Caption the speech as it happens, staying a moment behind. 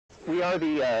We are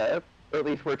the, or at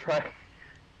least we're trying.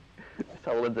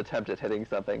 Sullivan's attempt at hitting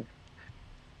something.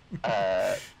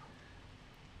 Uh,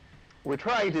 we're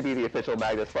trying to be the official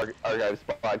Magnus Archives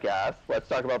podcast. Let's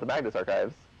talk about the Magnus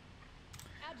Archives.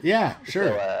 Yeah, sure.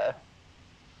 So,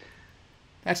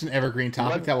 that's an evergreen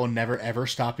topic that will never ever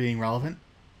stop being relevant.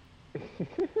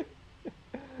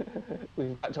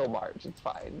 We've got till March. It's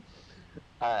fine.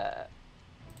 You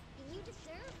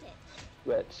deserved it.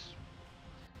 Which,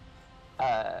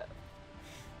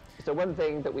 so one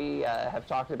thing that we have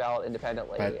talked about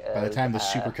independently by the time the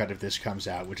supercut of this comes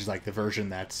out, which is like the version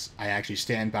that's I actually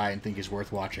stand by and think is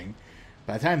worth watching,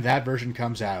 by the time that version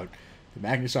comes out, the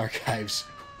Magnus Archives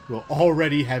will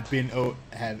already have been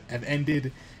have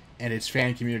ended, and its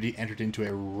fan community entered into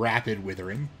a rapid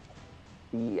withering.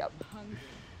 Yep.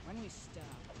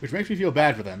 Which makes me feel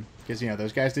bad for them, because, you know,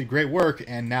 those guys did great work,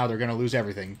 and now they're going to lose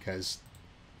everything, because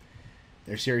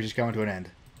their series is coming to an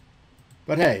end.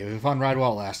 But hey, it was a fun ride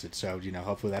while it lasted, so, you know,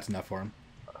 hopefully that's enough for them.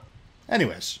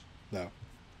 Anyways, though.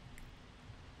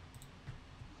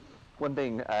 One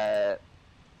thing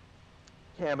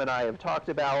Cam and I have talked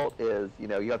about is, you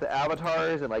know, you have the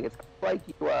avatars, and, like, it's like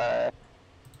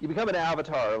you become an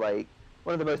avatar, like,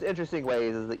 one of the most interesting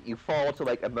ways is that you fall to,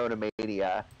 like, a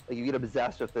monomania. Like, you get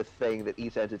obsessed with this thing that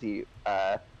each entity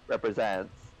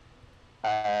represents.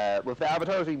 With the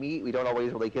avatars we meet, we don't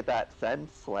always really get that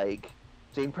sense. Like,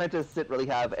 Jane Prentice didn't really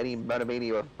have any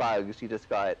monomania with bugs. She just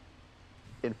got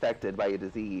infected by a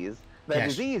disease. That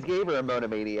disease gave her a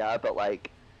monomania, but, like,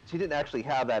 she didn't actually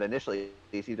have that initially.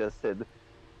 She just did.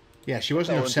 Yeah, she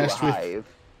wasn't obsessed with.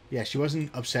 Yeah, she wasn't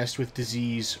obsessed with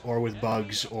disease or with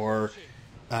bugs or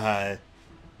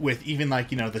with even,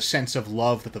 like, you know, the sense of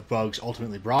love that the bugs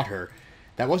ultimately brought her.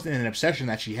 That wasn't an obsession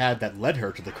that she had that led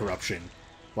her to the corruption.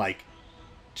 Like,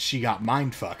 she got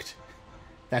mind fucked.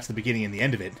 That's the beginning and the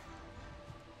end of it.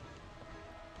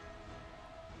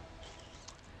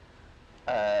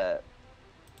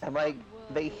 And, like,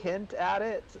 they hint at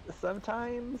it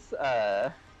sometimes,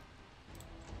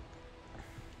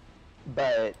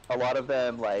 but a lot of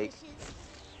them, like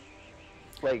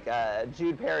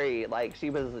Jude Perry, like, she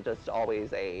was just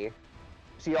always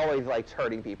she always liked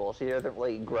hurting people. She doesn't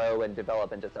really grow and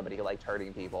develop into somebody who liked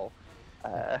hurting people.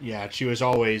 Yeah, she was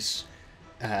always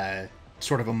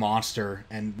sort of a monster,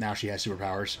 and now she has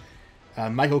superpowers.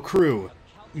 Michael Crew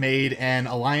made an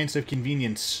alliance of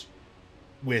convenience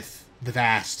with the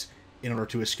Vast in order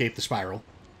to escape the spiral.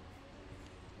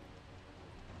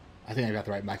 I think I got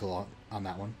the right Michael on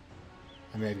that one.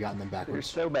 I may have gotten them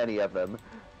backwards. There's so many of them.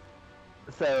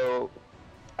 So,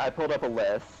 I pulled up a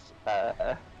list.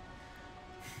 Yeah,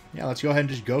 let's go ahead and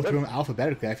just go through them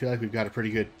alphabetically. I feel like we've got a pretty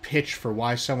good pitch for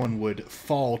why someone would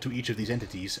fall to each of these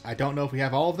entities. I don't know if we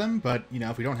have all of them, but, you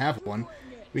know, if we don't have one,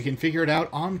 we can figure it out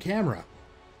on camera.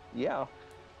 Yeah.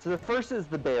 So the first is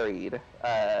the Buried.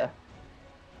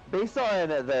 Based on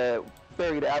the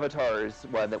Buried Avatars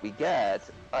one that we get,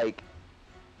 like,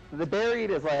 the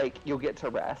Buried is like, you'll get to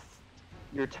rest.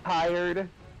 You're tired,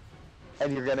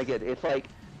 and you're gonna get, it's like,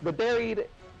 the Buried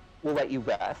will let you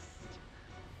rest.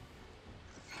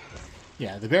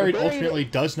 Yeah, the Buried ultimately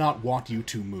does not want you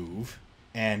to move,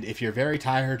 and if you're very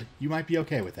tired, you might be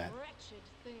okay with that.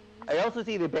 I also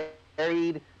see the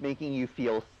Buried making you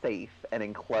feel safe and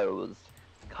enclosed,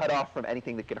 cut off from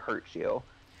anything that could hurt you.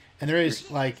 And there is,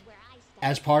 like,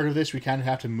 as part of this, we kind of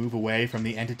have to move away from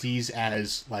the entities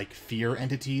as, like, fear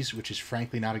entities, which is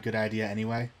frankly not a good idea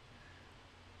anyway.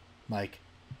 Like,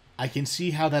 I can see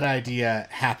how that idea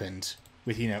happened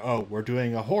with, you know, oh, we're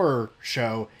doing a horror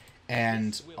show,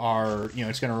 and you know,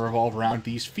 it's going to revolve around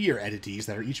these fear entities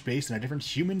that are each based on a different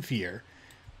human fear.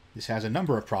 This has a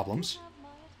number of problems.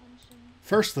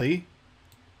 Firstly,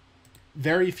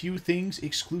 very few things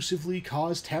exclusively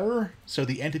cause terror, so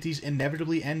the entities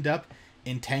inevitably end up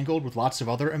entangled with lots of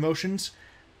other emotions,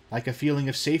 like a feeling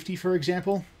of safety, for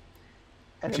example.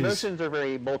 And emotions are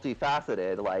very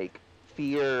multifaceted, like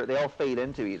fear, they all fade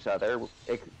into each other.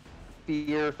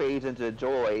 Fear fades into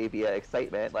joy via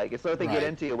excitement. Like, it's what they get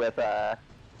into with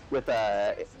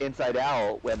Inside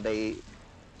Out when they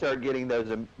start getting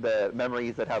the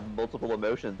memories that have multiple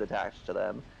emotions attached to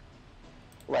them.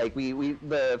 Like,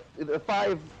 the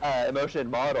 5 emotion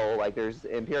model, like, there's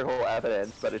empirical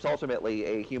evidence, but it's ultimately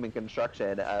a human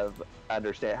construction of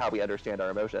how we understand our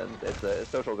emotions. It's a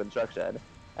social construction.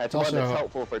 And it's one that's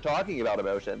helpful for talking about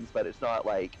emotions, but it's not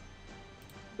like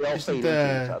they all fade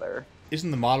into each other.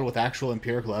 Isn't the model with actual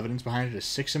empirical evidence behind it a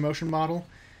 6 emotion model?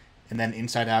 And then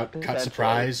Inside Out cut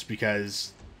surprise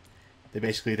because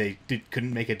they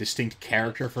couldn't make a distinct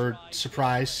character for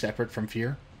surprise separate from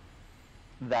fear?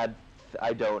 That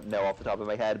I don't know off the top of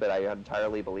my head, but I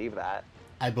entirely believe that.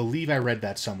 I believe I read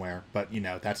that somewhere, but, you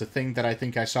know, that's a thing that I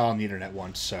think I saw on the internet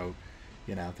once, so,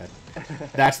 you know,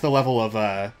 that's the level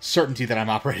of certainty that I'm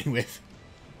operating with.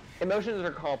 Emotions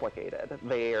are complicated.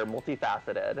 They are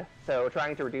multifaceted. So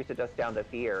trying to reduce it just down to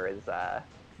fear is,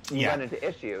 you run into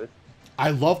issues. I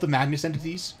love the Magnus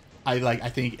entities. I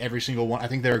think every single one, I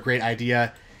think they're a great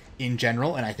idea in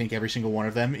general, and I think every single one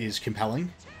of them is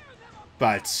compelling.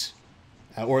 But,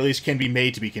 or at least can be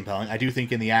made to be compelling. I do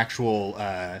think in the actual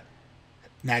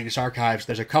Magnus archives,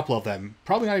 there's a couple of them,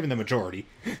 probably not even the majority,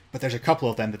 but there's a couple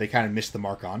of them that they kind of missed the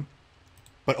mark on.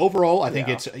 But overall, I think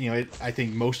it's, you know, I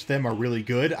think most of them are really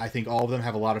good. I think all of them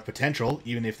have a lot of potential,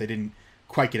 even if they didn't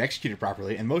quite get executed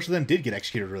properly. And most of them did get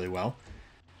executed really well.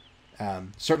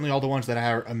 Certainly all the ones that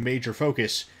are a major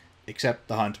focus, except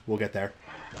the Hunt, we'll get there.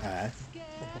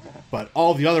 But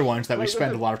all the other ones that we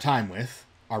spend a lot of time with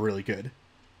are really good.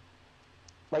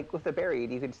 Like with the buried,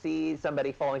 you could see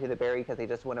somebody falling to the buried because they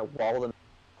just want to wall them.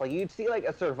 Like you'd see like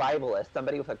a survivalist,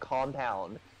 somebody with a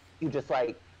compound, who just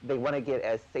like, they want to get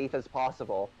as safe as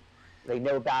possible. They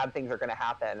know bad things are going to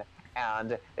happen,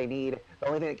 and they need, the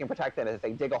only thing that can protect them is if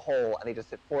they dig a hole and they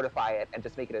just fortify it and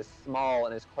just make it as small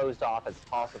and as closed off as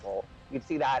possible. You'd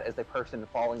see that as the person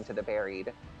falling to the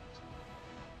buried.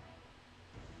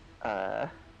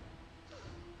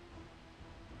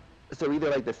 So either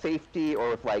like the safety,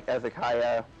 or with like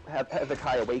Hezekiah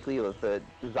Wakely with the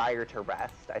desire to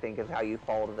rest, I think is how you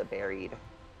fall to the buried.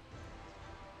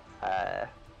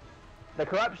 The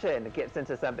corruption gets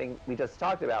into something we just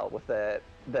talked about with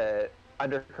the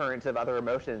undercurrents of other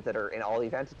emotions that are in all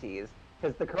these entities,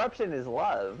 because the corruption is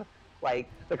love. Like,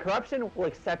 the corruption will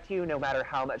accept you no matter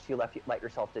how much you let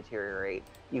yourself deteriorate.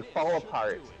 You fall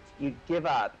apart, you give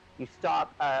up, you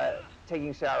stop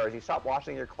taking showers, you stop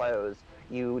washing your clothes,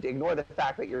 you ignore the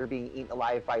fact that you're being eaten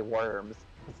alive by worms.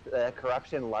 The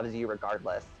corruption loves you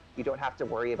regardless. You don't have to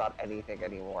worry about anything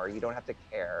anymore. You don't have to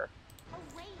care.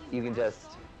 You can just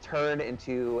turn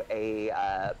into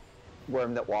a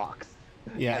worm that walks.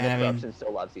 Yeah, and the corruption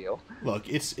still loves you. Look,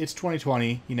 it's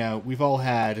 2020. You know, we've all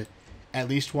had at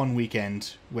least one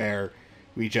weekend where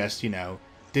we just, you know,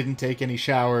 didn't take any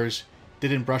showers,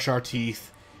 didn't brush our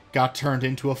teeth, got turned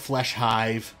into a flesh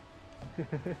hive.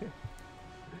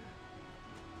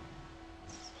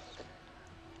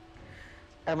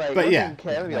 And like, but one yeah, thing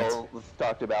Camille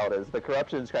talked about is the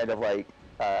corruption's kind of like,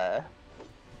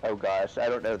 oh gosh, I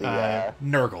don't know the...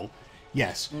 Nurgle.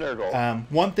 Yes. Nurgle.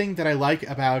 One thing that I like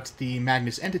about the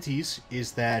Magnus entities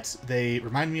is that they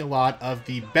remind me a lot of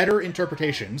the better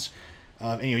interpretations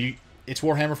of, you know, it's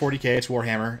Warhammer 40k, it's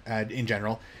Warhammer in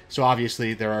general, so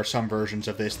obviously there are some versions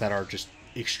of this that are just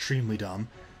extremely dumb.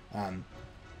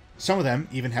 Some of them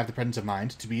even have the presence of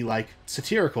mind to be, like,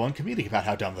 satirical and comedic about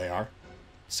how dumb they are.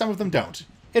 Some of them don't.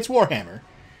 It's Warhammer.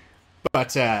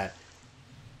 But, a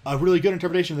really good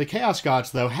interpretation of the Chaos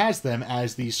Gods, though, has them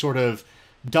as these sort of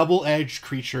double-edged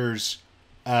creatures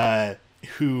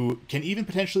who can even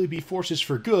potentially be forces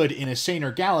for good in a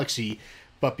saner galaxy,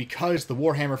 but because the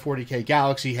Warhammer 40k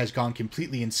galaxy has gone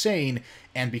completely insane,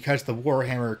 and because the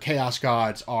Warhammer Chaos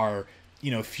Gods are, you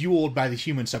know, fueled by the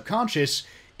human subconscious,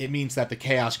 it means that the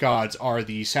Chaos Gods are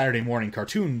the Saturday morning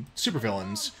cartoon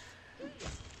supervillains.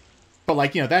 But,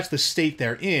 like, you know, that's the state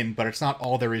they're in, but it's not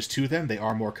all there is to them. They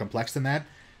are more complex than that.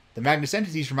 The Magnus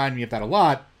entities remind me of that a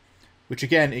lot, which,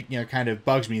 again, it, you know, kind of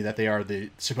bugs me that they are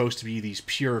supposed to be these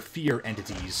pure fear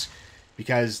entities,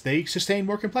 because they sustain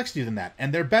more complexity than that,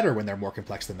 and they're better when they're more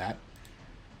complex than that.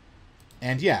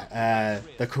 And yeah,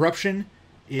 the corruption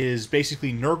is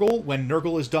basically Nurgle when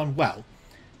Nurgle is done well,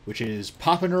 which is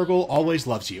Papa Nurgle always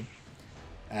loves you.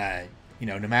 You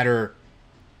know, no matter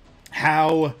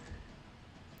how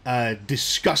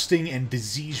disgusting and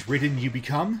disease-ridden you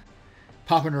become,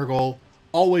 Papa Nurgle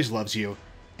always loves you,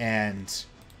 and,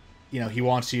 you know, he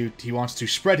wants to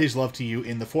spread his love to you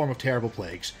in the form of terrible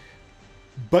plagues.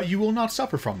 But you will not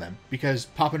suffer from them, because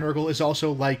Papa Nurgle is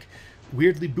also, like,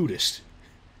 weirdly Buddhist.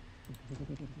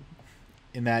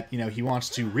 In that, you know, he wants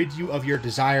to rid you of your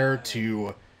desire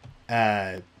to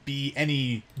be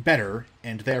any better,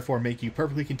 and therefore make you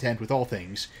perfectly content with all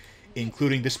things,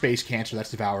 including the space cancer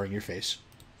that's devouring your face.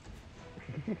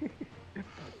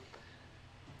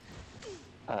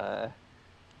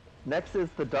 Next is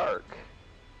the Dark.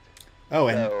 Oh,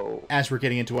 and as we're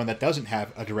getting into one that doesn't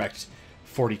have a direct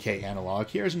 40k analog,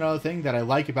 here's another thing that I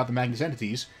like about the Magnus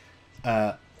entities,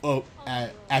 as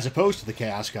opposed to the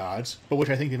Chaos Gods, but which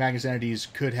I think the Magnus entities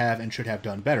could have and should have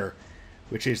done better,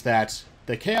 which is that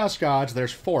the Chaos Gods,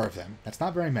 there's 4 of them. That's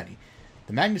not very many.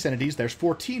 The Magnus entities, there's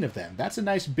 14 of them. That's a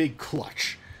nice big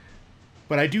clutch.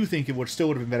 But I do think it would have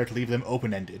been better to leave them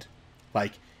open-ended.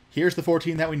 Like, here's the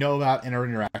 14 that we know about and are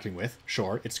interacting with.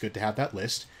 Sure, it's good to have that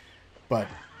list, but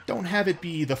don't have it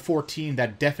be the 14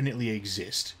 that definitely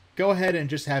exist. Go ahead and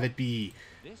just have it be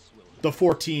the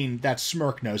 14 that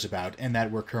Smirk knows about and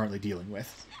that we're currently dealing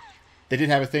with. They did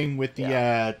have a thing with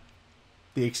the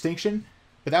extinction,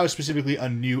 but that was specifically a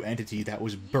new entity that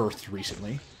was birthed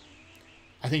recently.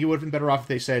 I think it would have been better off if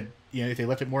they said, you know, if they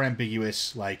left it more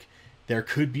ambiguous, like, there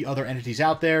could be other entities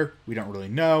out there, we don't really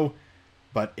know,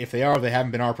 but if they are, they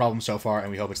haven't been our problem so far, and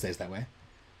we hope it stays that way.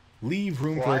 Leave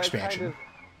room for expansion.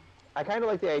 I kind of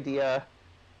like the idea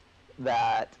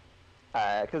that,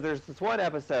 because there's this one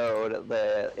episode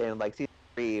in, like, season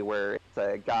 3 where it's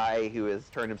a guy who has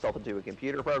turned himself into a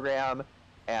computer program,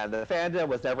 and the fandom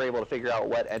was never able to figure out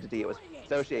what entity it was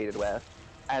associated with,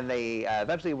 and they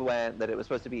eventually went that it was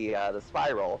supposed to be the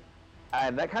Spiral.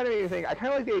 And that kind of made me think, I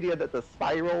kind of like the idea that the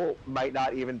Spiral might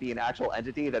not even be an actual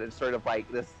entity, that it's sort of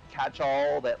like this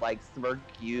catch-all that, like, Smirk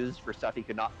used for stuff he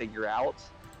could not figure out.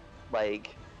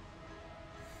 Like,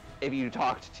 if you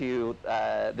talked to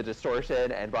the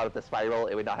Distortion and brought up the Spiral,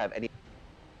 it would not have any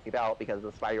about, because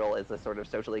the Spiral is a sort of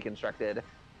socially constructed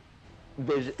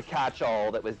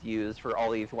catch-all that was used for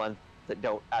all these ones that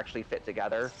don't actually fit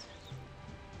together.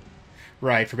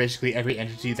 Right, for basically every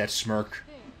entity that Smirk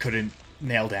couldn't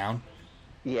nail down.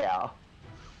 Yeah.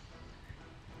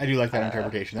 I do like that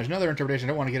interpretation. There's another interpretation, I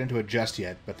don't want to get into it just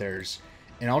yet, but there's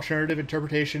an alternative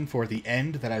interpretation for the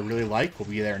end that I really like. We'll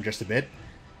be there in just a bit.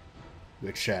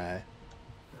 Which, yeah,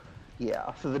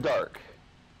 so the Dark.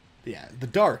 Yeah, the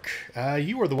Dark.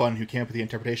 You were the one who came up with the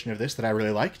interpretation of this that I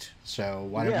really liked, so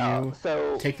why don't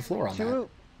you take the floor on that?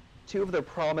 Two of the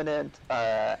prominent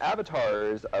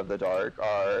avatars of the Dark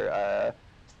are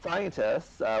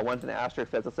scientists. One's an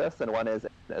astrophysicist and one is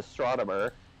an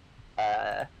astronomer.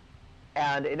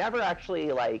 And it never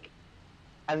actually, like,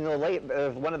 and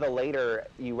one of the later,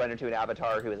 you run into an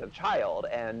avatar who is a child,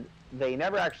 and they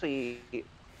never actually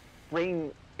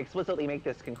explicitly make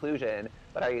this conclusion.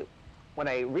 But when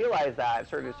I realized that,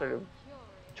 sort of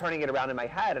turning it around in my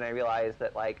head, and I realized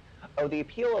that, like, oh, the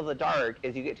appeal of the Dark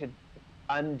is you get to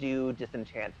undo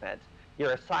disenchantment.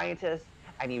 You're a scientist,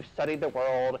 and you've studied the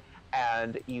world,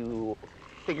 and you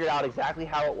figured out exactly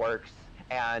how it works,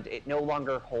 and it no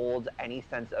longer holds any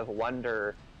sense of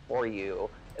wonder for you.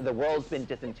 The world's been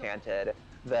disenchanted.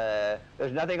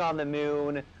 There's nothing on the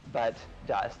moon but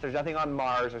dust. There's nothing on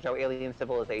Mars. There's no alien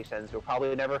civilizations. We'll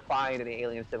probably never find any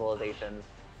alien civilizations.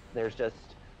 There's just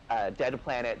dead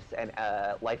planets and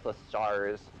lifeless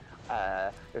stars.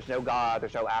 There's no God.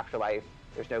 There's no afterlife.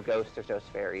 There's no ghosts. There's no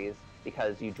fairies,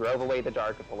 because you drove away the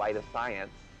dark with the light of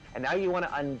science. And now you want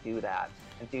to undo that.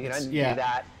 And so you can undo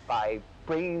that by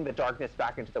bringing the darkness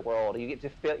back into the world. You get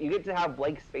to have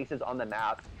blank spaces on the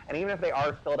map. And even if they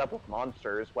are filled up with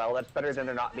monsters, well, that's better than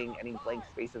there not being any blank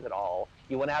spaces at all.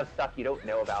 You want to have stuff you don't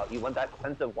know about. You want that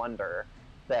sense of wonder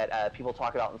that people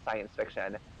talk about in science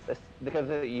fiction.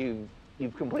 Because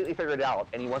you've completely figured it out,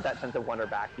 and you want that sense of wonder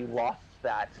back. You lost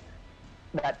that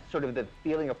sort of the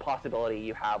feeling of possibility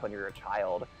you have when you're a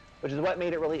child, which is what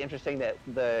made it really interesting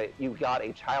that you got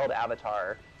a child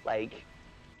avatar. Like,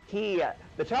 the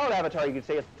child avatar, you could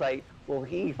say, it's like, well,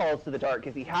 he falls to the dark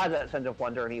because he has that sense of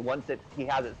wonder, and he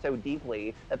has it so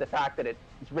deeply that the fact that it's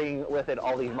bringing with it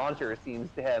all these monsters seems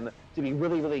to him to be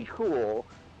really, really cool.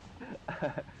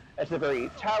 It's a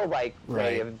very childlike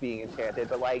way of being enchanted,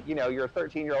 but, like, you know, you're a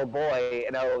 13-year-old boy,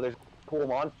 and there's cool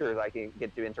monsters I can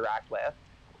get to interact with.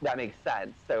 That makes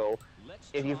sense. So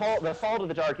if the fall to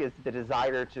the dark is the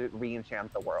desire to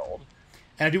re-enchant the world.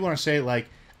 And I do want to say, like,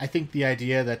 I think the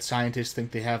idea that scientists think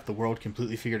they have the world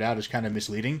completely figured out is kind of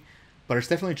misleading, but it's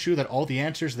definitely true that all the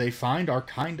answers they find are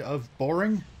kind of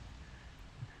boring.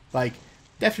 Like,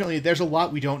 definitely, there's a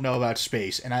lot we don't know about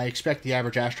space, and I expect the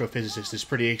average astrophysicist is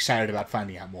pretty excited about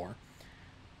finding out more.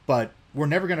 But we're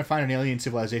never going to find an alien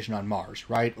civilization on Mars,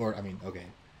 right? Or, I mean, okay,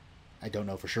 I don't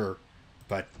know for sure,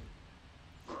 but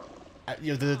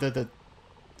you know,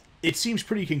 it seems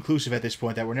pretty conclusive at this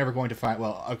point that we're never going to find,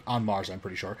 well, on Mars, I'm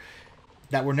pretty sure,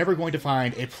 that we're never going to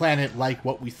find a planet like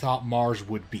what we thought Mars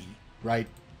would be, right?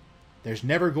 There's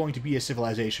never going to be a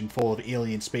civilization full of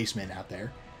alien spacemen out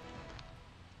there.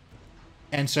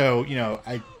 And so, you know,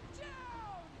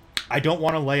 I don't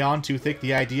want to lay on too thick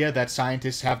the idea that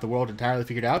scientists have the world entirely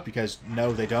figured out, because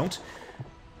no, they don't.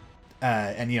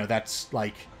 And, you know, that's,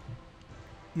 like,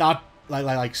 not,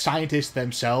 like scientists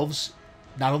themselves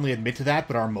not only admit to that,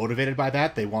 but are motivated by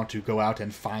that. They want to go out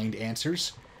and find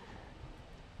answers.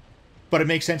 But it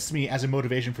makes sense to me as a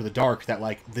motivation for the Dark that,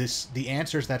 like, the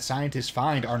answers that scientists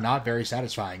find are not very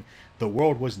satisfying. The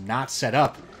world was not set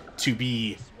up to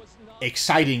be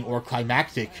exciting or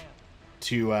climactic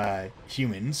to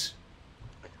humans.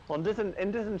 Well,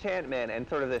 in disenchantment and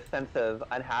sort of this sense of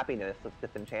unhappiness of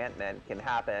disenchantment can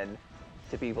happen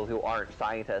to people who aren't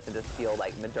scientists and just feel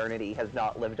like modernity has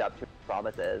not lived up to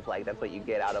promises. Like that's what you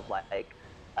get out of like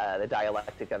the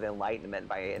dialectic of enlightenment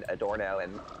by Adorno,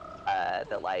 and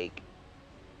that like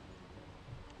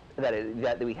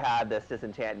that we had this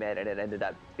disenchantment and it ended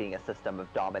up being a system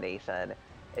of domination.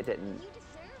 It didn't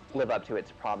live up to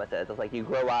its promises. It's like you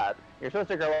grow up, you're supposed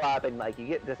to grow up and like you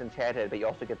get disenchanted, but you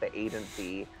also get the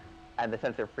agency and the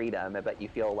sense of freedom. But you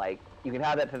feel like you can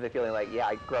have that sense of feeling like, yeah,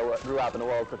 I grew up in a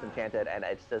world disenchanted, and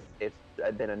it's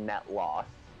been a net loss.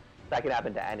 That can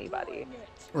happen to anybody.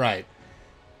 Right.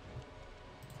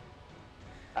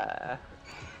 So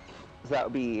that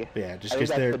would be, yeah, just I think because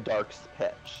that's the Dark's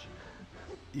pitch.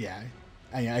 Yeah,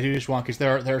 I do just want, because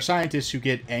there are scientists who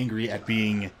get angry at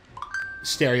being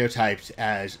stereotyped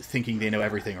as thinking they know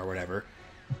everything or whatever.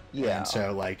 Yeah. And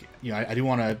so, like, you know, I do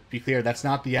want to be clear, that's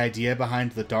not the idea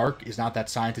behind the Dark, is not that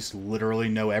scientists literally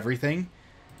know everything.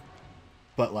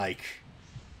 But, like,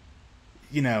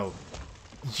 you know,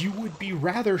 you would be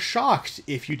rather shocked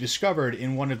if you discovered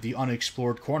in one of the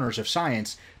unexplored corners of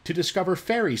science to discover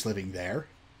fairies living there.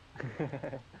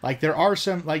 Like, there are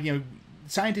some, like, you know,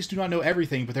 scientists do not know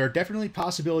everything, but there are definitely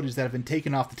possibilities that have been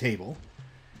taken off the table.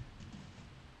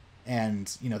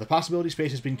 And, you know, the possibility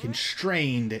space has been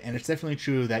constrained, and it's definitely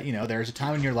true that, you know, there's a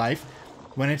time in your life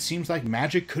when it seems like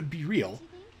magic could be real.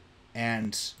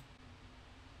 And,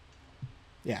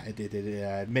 yeah,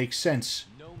 it makes sense.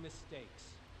 No mistakes.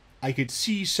 I could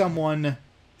see someone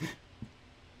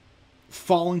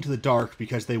falling to the Dark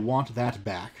because they want that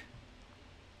back.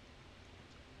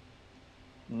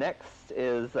 Next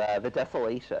is the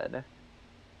Desolation,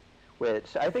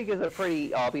 which I think is a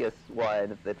pretty obvious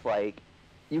one. That's like,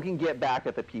 you can get back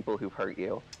at the people who've hurt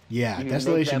you. Yeah, you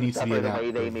Desolation needs to be the about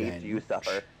way they revenge. made you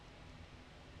suffer.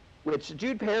 Which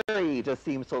Jude Perry just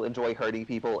seems to enjoy hurting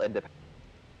people, and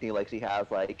feeling like she has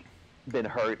like been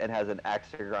hurt and has an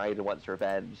axe to grind and wants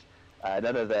revenge.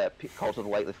 None of the Cult of the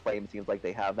Lightless Flame seems like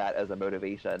they have that as a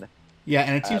motivation. Yeah,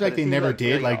 and it seems like they never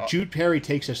did. Like, very Jude Perry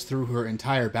takes us through her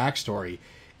entire backstory,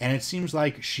 and it seems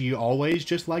like she always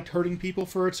just liked hurting people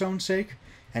for its own sake,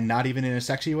 and not even in a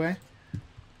sexy way.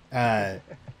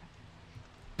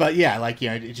 But yeah, like, you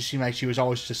know, it just seemed like she was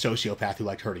always just a sociopath who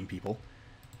liked hurting people,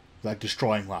 like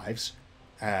destroying lives.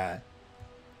 And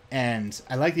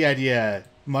I like the idea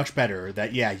much better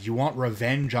that, yeah, you want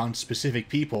revenge on specific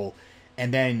people,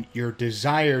 and then your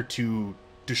desire to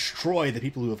destroy the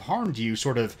people who have harmed you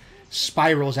sort of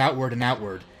spirals outward and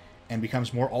outward and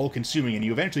becomes more all-consuming, and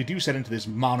you eventually do set into this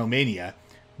monomania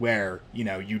where, you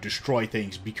know, you destroy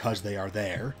things because they are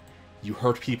there. You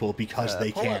hurt people because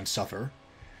they can suffer.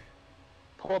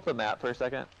 Pull up the map for a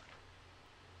second.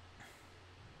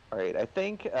 Alright, I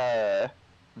think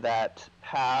that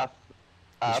path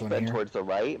up and towards the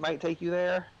right might take you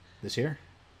there. This here?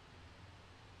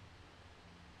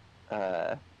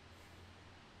 Sort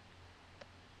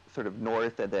of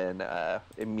north and then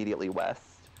immediately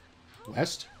west.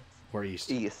 West? Or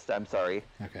east? East, I'm sorry.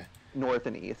 Okay. North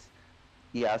and east.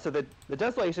 Yeah, so the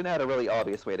Desolation had a really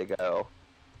obvious way to go.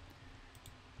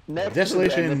 Next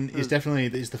Desolation is definitely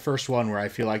the first one where I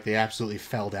feel like they absolutely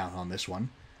fell down on this one.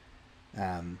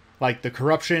 Like, the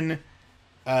corruption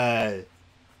might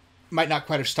not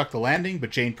quite have stuck the landing,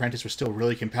 but Jane Prentice was still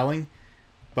really compelling.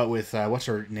 But with, what's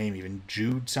her name even?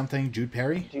 Jude something? Jude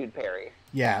Perry? Jude Perry.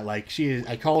 Yeah, like,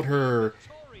 I called her,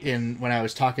 when I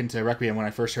was talking to Requiem when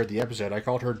I first heard the episode, I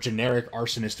called her generic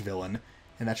arsonist villain.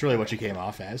 And that's really what she came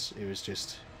off as. It was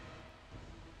just...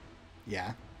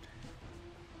 yeah.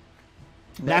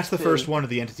 That's the first one of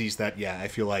the entities that, yeah, I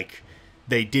feel like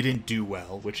they didn't do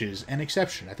well, which is an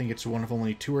exception. I think it's one of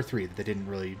only 2 or 3 that they didn't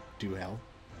really do well.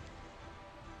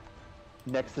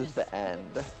 Next is the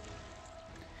End.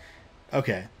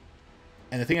 Okay.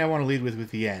 And the thing I want to lead with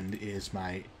the End is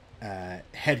my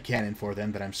headcanon for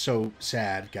them that I'm so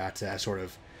sad got sort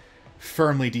of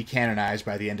firmly decanonized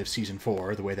by the end of Season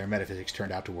 4, the way their metaphysics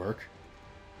turned out to work.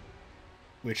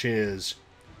 Which is,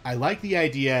 I like the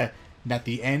idea that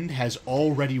the End has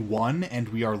already won and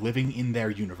we are living in their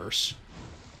universe.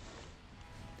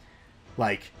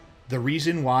 Like, the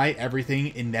reason why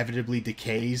everything inevitably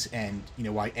decays and, you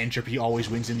know, why entropy always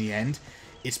wins in the end,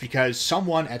 it's because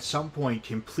someone at some point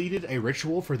completed a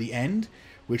ritual for the End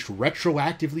which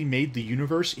retroactively made the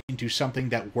universe into something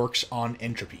that works on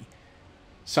entropy.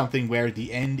 Something where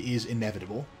the end is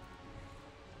inevitable.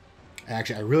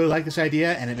 Actually, I really like this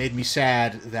idea, and it made me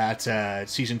sad that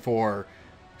Season 4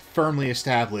 firmly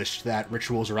established that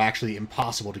rituals are actually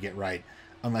impossible to get right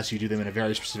unless you do them in a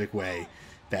very specific way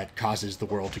that causes the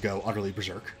world to go utterly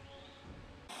berserk.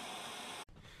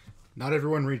 Not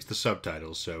everyone reads the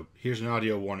subtitles, so here's an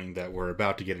audio warning that we're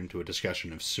about to get into a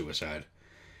discussion of suicide.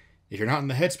 If you're not in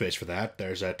the headspace for that,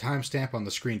 there's a timestamp on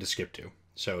the screen to skip to.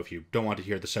 So if you don't want to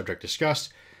hear the subject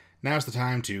discussed, now's the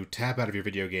time to tap out of your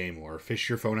video game or fish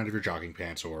your phone out of your jogging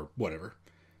pants or whatever.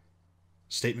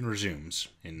 Statement resumes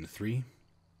in 3,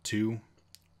 2,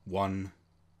 1.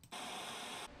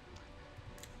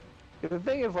 The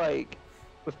thing is, like,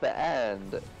 with the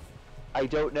end, I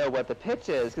don't know what the pitch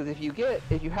is, because if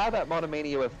you have that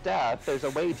monomania with death, there's a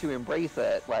way to embrace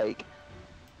it, like,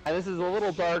 and this is a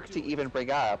little dark to even bring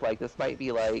up, like, this might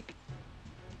be, like,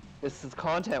 this is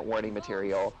content warning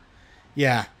material.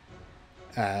 Yeah.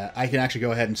 I can actually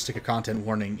go ahead and stick a content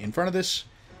warning in front of this,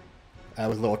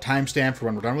 with a little timestamp for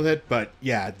when we're done with it, but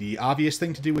yeah, the obvious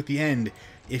thing to do with the end,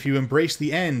 if you embrace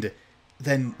the end,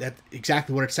 then that's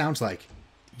exactly what it sounds like.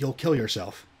 You'll kill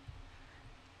yourself.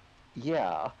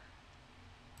 Yeah.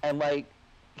 And, like,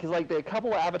 because, like, the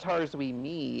couple of avatars we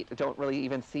meet don't really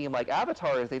even seem like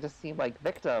avatars. They just seem like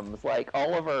victims. Like,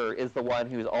 Oliver is the one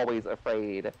who's always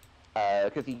afraid,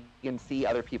 because he can see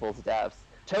other people's deaths.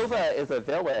 Tova is a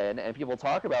villain, and people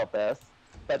talk about this,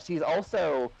 but she's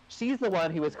the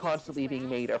one who is constantly being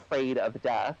made afraid of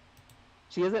death.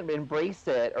 She hasn't embraced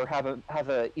it or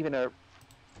have even a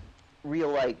real,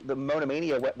 like, the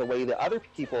monomania the way the other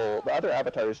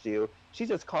avatars do. She's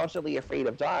just constantly afraid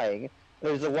of dying.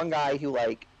 There's the one guy who,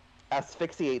 like,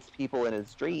 asphyxiates people in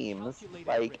his dreams.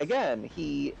 Like, again,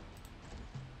 he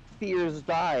fears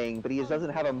dying, but he doesn't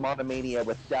have a monomania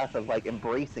with death of, like,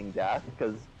 embracing death,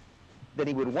 because then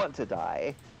he would want to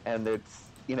die. And it's,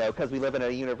 you know, because we live in a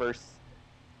universe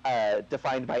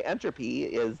defined by entropy,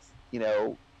 is, you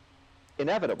know,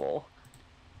 inevitable.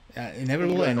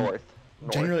 Inevitable and north.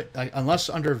 Generally, like, unless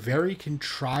under very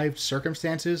contrived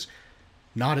circumstances,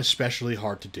 not especially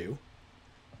hard to do.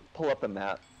 Pull up the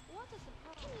map.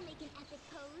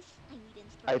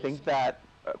 I think that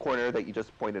corner that you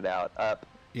just pointed out, up,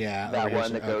 yeah, that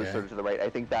one that goes sort of to the right, I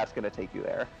think that's going to take you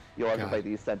there. You'll have to play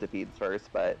these centipedes first,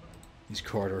 but... These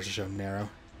corridors are so narrow.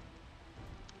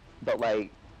 But,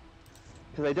 like,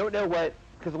 because I don't know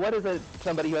because what does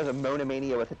somebody who has a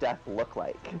monomania with death look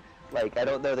like? Like, I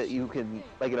don't know that you can,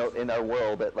 like, you know, in our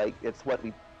world, but, like, it's what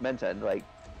we mentioned, like...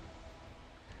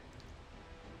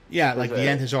 Yeah, like, the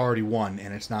end has already won,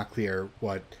 and it's not clear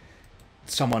what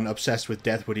someone obsessed with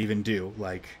death would even do.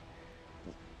 Like,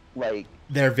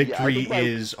 their victory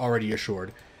is already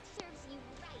assured.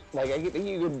 Like, I think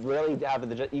you could really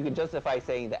you could justify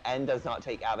saying the end does not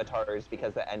take avatars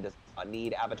because the end does not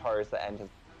need avatars. The end is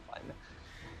fun.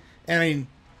 And I mean,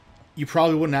 you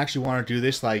probably wouldn't actually want to do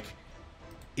this, like,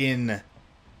 in,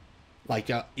 like,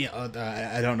 you know,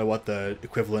 I don't know what the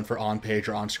equivalent for on page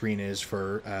or on screen is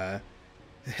for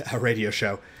a radio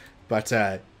show, but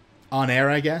on air,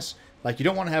 I guess. Like, you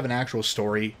don't want to have an actual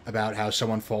story about how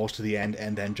someone falls to the end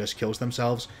and then just kills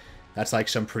themselves. That's, like,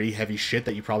 some pretty heavy shit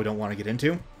that you probably don't want to get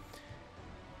into.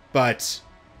 But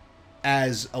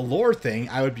as a lore thing,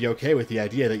 I would be okay with the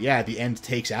idea that, yeah, the end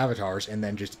takes avatars and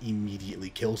then just immediately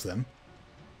kills them.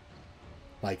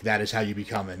 Like, that is how you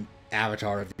become an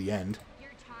avatar of the end.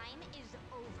 Your time is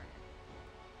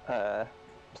over.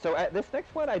 So at this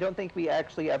next one, I don't think we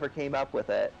actually ever came up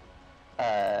with it.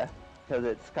 Because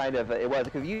it's kind of,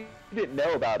 because you didn't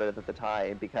know about it at the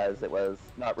time because it was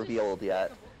not revealed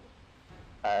yet.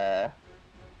 The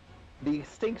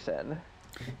extinction.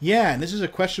 Yeah, and this is a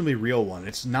questionably real one.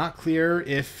 It's not clear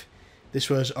if this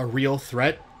was a real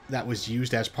threat that was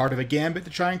used as part of a gambit to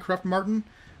try and corrupt Martin,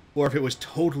 or if it was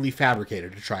totally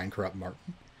fabricated to try and corrupt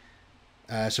Martin.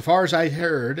 So far as I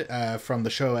heard from the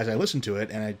show as I listened to it,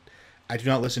 and I do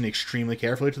not listen extremely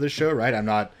carefully to this show, right? I'm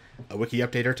not a wiki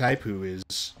updater type who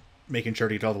is making sure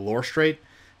to get all the lore straight,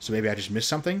 so maybe I just missed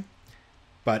something.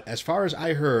 But as far as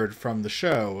I heard from the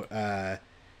show,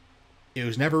 it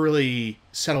was never really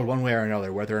settled one way or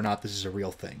another whether or not this is a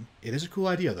real thing. It is a cool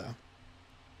idea, though.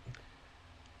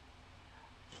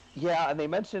 Yeah, and they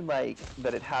mentioned, like,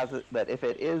 that that if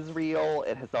it is real,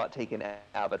 it has not taken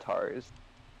avatars.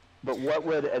 But what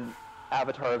would an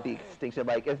avatar of the extinction,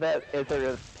 like, is there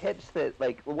a pitch that,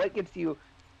 like, what gets you?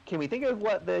 Can we think of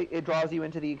what it draws you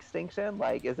into the extinction?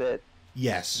 Like, is it?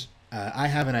 Yes, I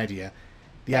have an idea.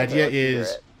 The idea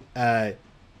is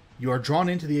you are drawn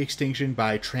into the extinction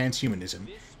by transhumanism.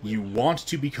 You want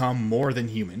to become more than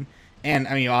human. And,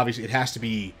 I mean, obviously, it has to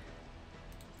be,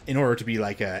 in order to be,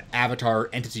 like, a avatar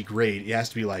entity grade, it has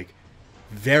to be, like,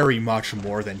 very much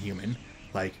more than human.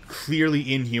 Like,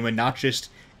 clearly inhuman, not just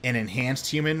an enhanced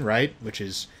human, right?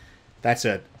 That's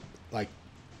like,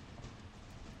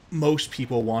 most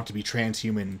people want to be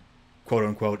transhuman,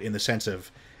 quote-unquote, in the sense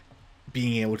of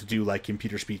being able to do like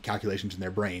computer speed calculations in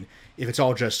their brain. If it's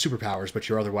all just superpowers, but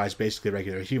you're otherwise basically a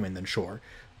regular human, then sure.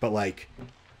 But like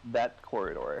that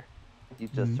corridor, you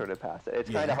just sort of pass it. It's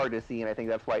kind of hard to see, and I think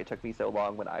that's why it took me so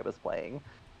long when I was playing.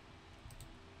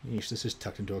 Yeesh, this is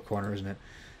tucked into a corner, isn't it?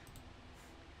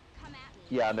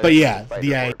 Yeah, but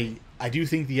yeah, I do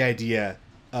think the idea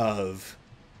of,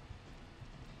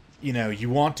 you know, you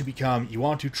want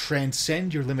to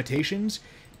transcend your limitations,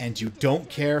 and you don't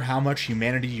care how much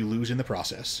humanity you lose in the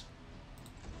process.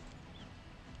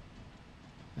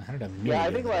 How did I Yeah,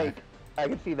 I think like I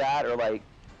could see that, or like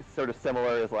sort of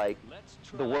similar as like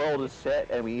the world is shit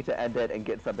and we need to end it and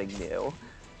get something new.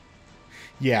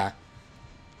 Yeah.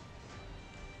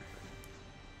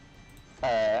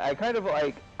 I kind of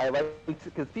like,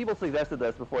 because people suggested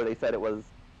this before they said it was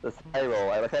the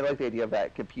spiral. I kind of like the idea of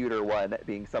that computer one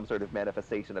being some sort of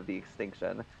manifestation of the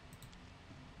extinction,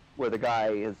 where the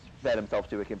guy has fed himself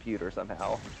to a computer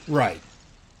somehow. Right.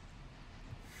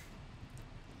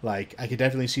 Like, I could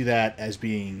definitely see that as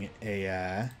being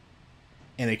an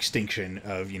extinction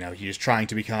of, you know, he is trying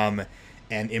to become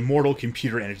an immortal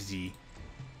computer entity,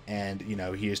 and, you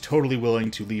know, he is totally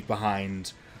willing to leave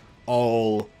behind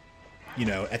all, you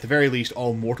know, at the very least,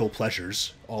 all mortal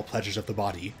pleasures, all pleasures of the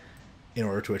body, in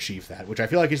order to achieve that, which I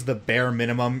feel like is the bare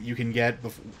minimum you can get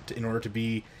in order to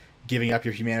be giving up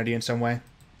your humanity in some way.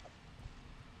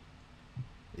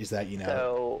 Is that, you know,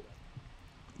 so,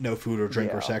 no food or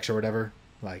drink or sex or whatever.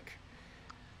 Like,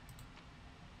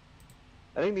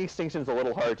 I think the extinction's a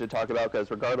little hard to talk about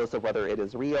because regardless of whether it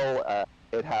is real,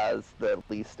 it has the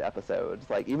least episodes.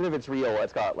 Like, even if it's real,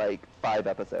 it's got like 5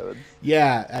 episodes.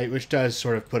 Yeah, which does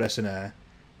sort of put us in a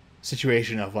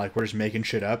situation of like we're just making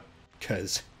shit up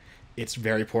because it's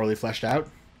very poorly fleshed out.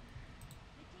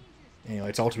 You know,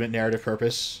 its ultimate narrative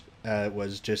purpose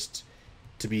was just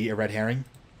to be a red herring,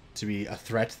 to be a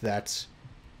threat that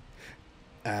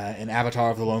an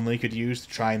Avatar of the Lonely could use to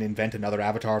try and invent another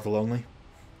Avatar of the Lonely.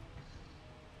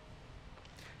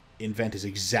 Invent is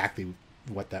exactly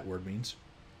what that word means.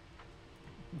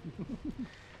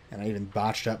 And I even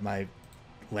botched up my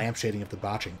lampshading of the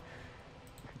botching.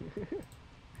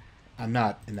 I'm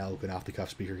not an eloquent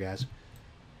off-the-cuff speaker, guys.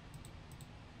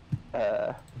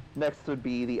 Next would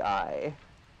be the eye.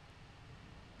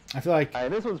 I feel like...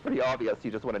 this one's pretty obvious.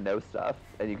 You just want to know stuff,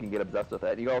 and you can get obsessed with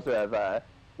it. You also have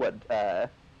what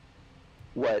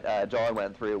John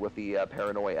went through with the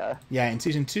paranoia. Yeah, in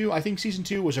Season 2, I think Season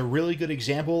 2 was a really good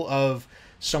example of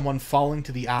someone falling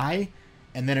to the eye,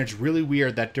 and then it's really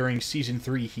weird that during Season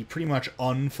 3, he pretty much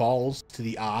unfalls to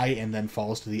the eye and then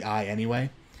falls to the eye anyway.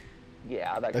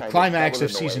 Yeah, that the climax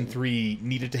of Season 3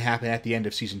 needed to happen at the end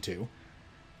of Season 2.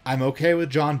 I'm okay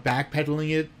with John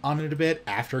backpedaling on it a bit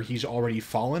after he's already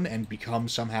fallen and become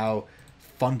somehow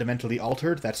fundamentally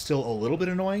altered. That's still a little bit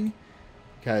annoying,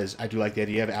 because I do like the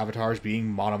idea of avatars being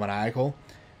monomaniacal,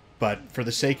 but for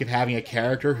the sake of having a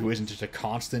character who isn't just a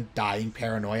constant dying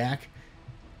paranoiac,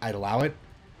 I'd allow it.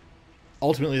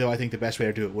 Ultimately, though, I think the best way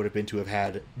to do it would have been to have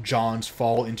had John's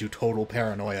fall into total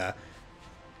paranoia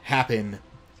happen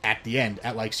at the end,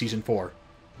 at, like, Season 4.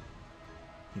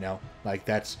 You know? Like,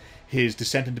 that's... His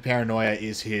descent into paranoia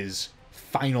is his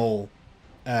final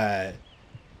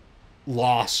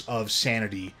loss of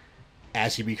sanity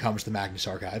as he becomes the Magnus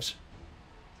Archives.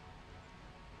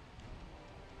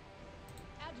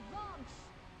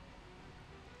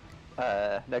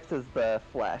 Next is the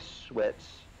Flesh, which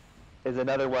is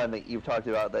another one that you've talked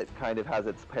about that kind of has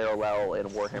its parallel in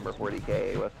Warhammer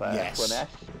 40k with Slaanesh.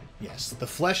 Yes, the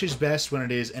Flesh is best when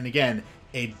it is, and again,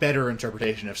 a better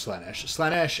interpretation of Slaanesh.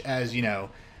 Slaanesh, as you know,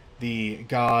 the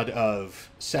god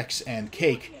of sex and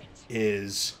cake,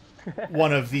 is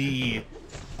one of the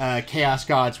chaos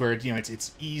gods where, you know,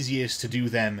 it's easiest to do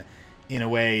them in a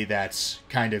way that's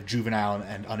kind of juvenile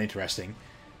and uninteresting.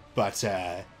 But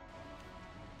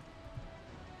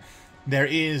there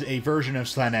is a version of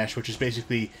Slaanesh which is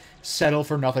basically settle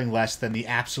for nothing less than the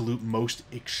absolute most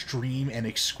extreme and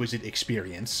exquisite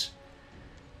experience,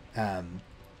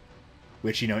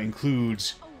 which, you know,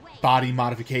 includes body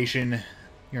modification.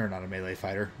 You're not a melee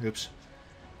fighter. Oops.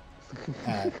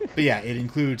 But yeah, it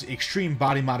includes extreme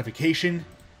body modification,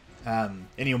 and,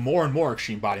 you know, more and more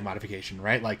extreme body modification,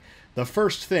 right? Like, the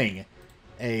first thing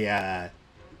a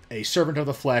servant of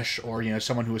the flesh, or, you know,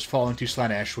 someone who has fallen to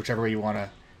Slaanesh, whichever way you want to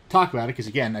talk about it, because,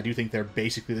 again, I do think they're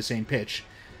basically the same pitch.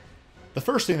 The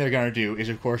first thing they're going to do is,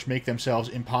 of course, make themselves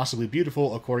impossibly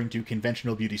beautiful according to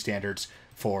conventional beauty standards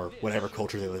for whatever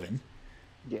culture they live in.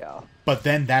 Yeah. But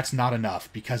then that's not enough,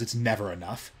 because it's never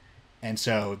enough. And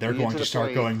so they're going to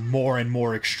start going more and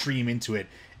more extreme into it.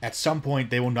 At some point,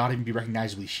 they will not even be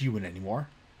recognizably human anymore.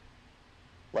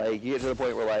 Like, you get to the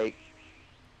point where, like,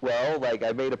 well, like,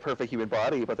 I made a perfect human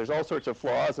body, but there's all sorts of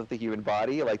flaws with the human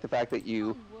body, like the fact that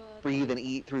you breathe and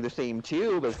eat through the same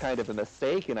tube is kind of a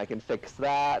mistake, and I can fix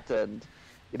that, and,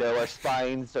 you know, our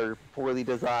spines are poorly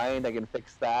designed, I can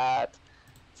fix that.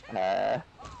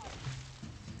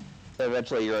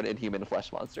 Eventually you're an inhuman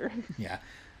flesh monster. Yeah.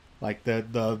 Like,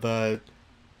 the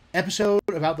episode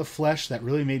about the flesh that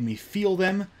really made me feel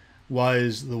them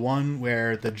was the one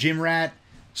where the gym rat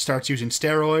starts using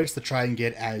steroids to try and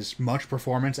get as much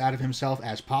performance out of himself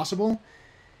as possible,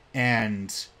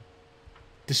 and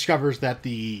discovers that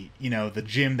the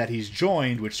gym that he's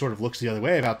joined, which sort of looks the other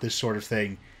way about this sort of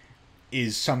thing,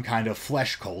 is some kind of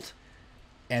flesh cult,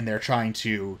 and they're trying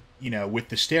to, with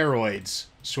the steroids,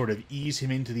 sort of ease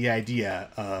him into the idea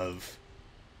of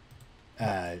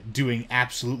doing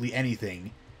absolutely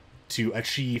anything to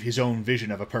achieve his own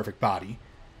vision of a perfect body.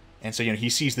 And so, he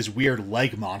sees this weird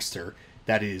leg monster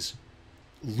that is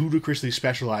ludicrously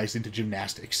specialized into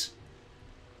gymnastics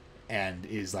and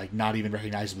is, like, not even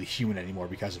recognizably human anymore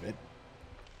because of it.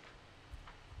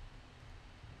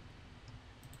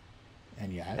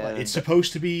 And yeah, it's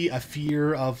supposed to be a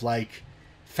fear of, like,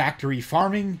 factory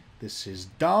farming. This is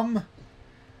dumb.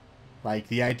 Like,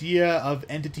 the idea of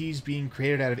entities being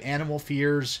created out of animal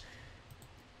fears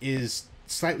is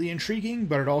slightly intriguing,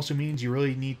 but it also means you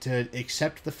really need to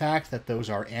accept the fact that those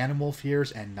are animal fears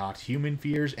and not human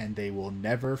fears, and they will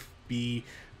never be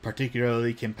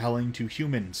particularly compelling to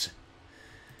humans.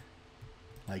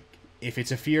 Like, if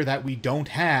it's a fear that we don't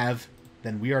have,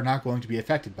 then we are not going to be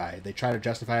affected by it. They try to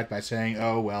justify it by saying,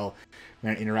 oh, well,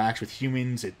 when it interacts with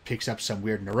humans, it picks up some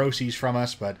weird neuroses from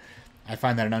us, but I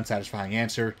find that an unsatisfying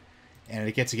answer. And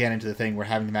it gets again into the thing where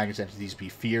having the Magnus entities be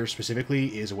fear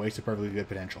specifically is a waste of perfectly good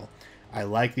potential. I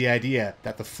like the idea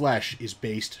that the flesh is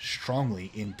based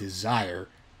strongly in desire,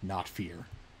 not fear.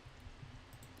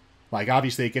 Like,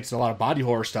 obviously it gets a lot of body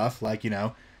horror stuff, like,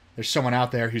 there's someone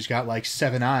out there who's got, like,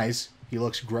 7 eyes, he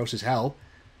looks gross as hell,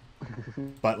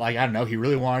 but, like, I don't know, he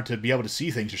really wanted to be able to see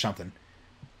things or something.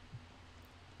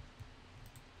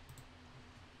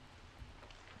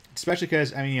 Especially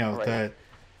because, I mean,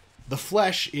 the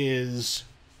flesh is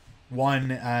one,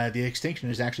 the extinction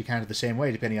is actually kind of the same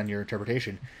way, depending on your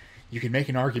interpretation. You can make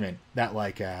an argument that,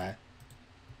 like, for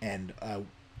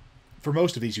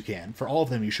most of these you can. For all of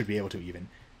them you should be able to, even.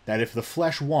 That if the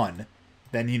flesh won,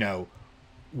 then,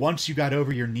 once you got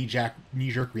over your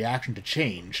knee-jerk reaction to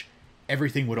change,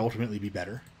 everything would ultimately be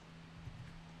better.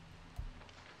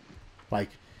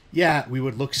 Like, yeah, we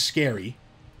would look scary,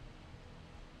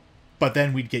 but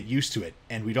then we'd get used to it,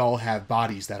 and we'd all have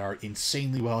bodies that are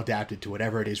insanely well adapted to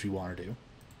whatever it is we want to do.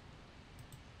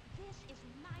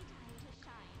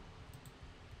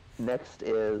 Next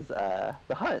is the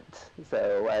hunt.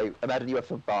 So I imagine you have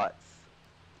some thoughts.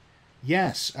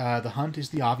 Yes, the hunt is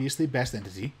the obviously best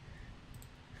entity.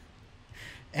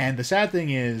 And the sad thing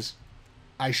is,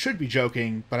 I should be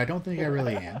joking, but I don't think I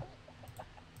really am.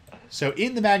 So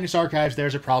in the Magnus Archives,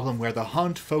 there's a problem where the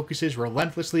hunt focuses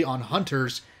relentlessly on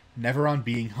hunters, never on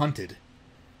being hunted.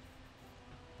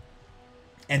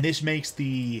 And this makes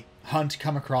the hunt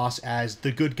come across as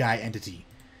the good guy entity.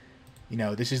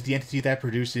 This is the entity that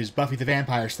produces Buffy the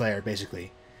Vampire Slayer,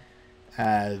 basically.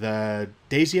 The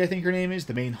Daisy, I think her name is,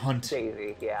 the main hunt.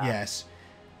 Daisy, yeah. Yes.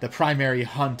 The primary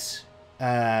hunt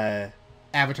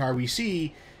avatar we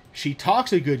see, she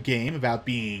talks a good game about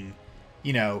being,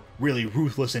 really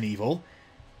ruthless and evil.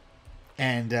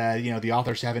 And, the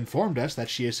authors have informed us that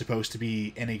she is supposed to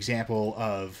be an example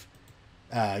of,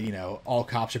 all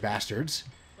cops are bastards.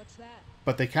 What's that?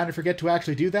 But they kind of forget to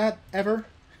actually do that, ever.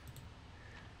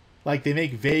 Like, they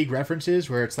make vague references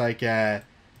where it's like, she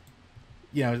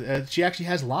actually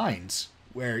has lines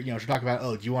where, she'll talk about,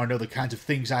 oh, do you want to know the kinds of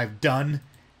things I've done?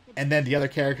 And then the other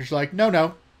characters are like,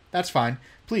 no, that's fine.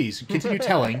 Please, continue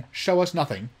telling. Show us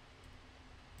nothing.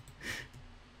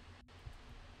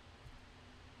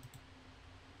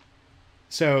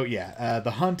 So, yeah, the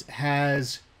hunt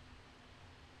has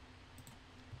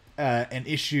an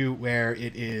issue where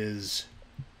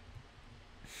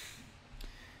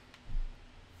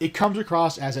it comes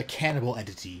across as a cannibal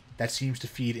entity that seems to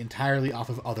feed entirely off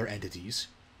of other entities.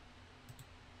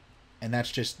 And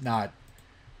that's just not...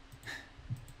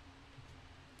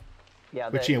 Yeah,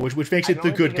 which makes it the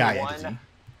good guy entity.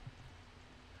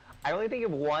 I only think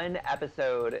of one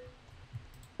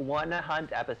hunt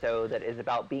episode that is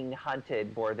about being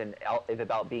hunted more than is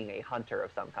about being a hunter of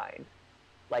some kind.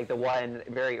 Like the one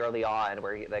very early on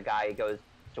where the guy goes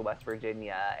to West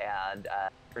Virginia and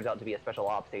turns out to be a special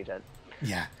ops agent.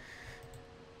 Yeah.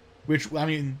 Which, I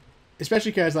mean,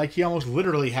 especially because, like, he almost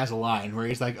literally has a line where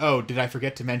he's like, oh, did I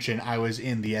forget to mention I was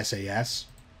in the SAS?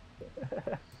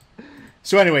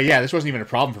 So anyway, yeah, this wasn't even a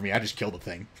problem for me. I just killed the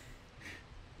thing.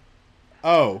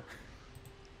 Oh.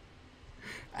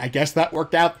 I guess that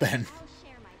worked out then. I'll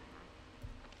share my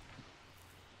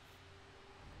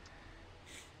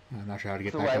path. I'm not sure how to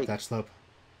get So, back up like, that slope.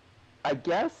 I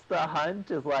guess the hunt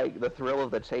is like the thrill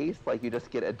of the chase. Like you just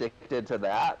get addicted to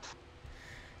that.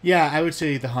 Yeah, I would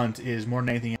say the hunt is, more than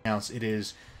anything else, it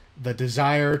is the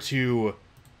desire to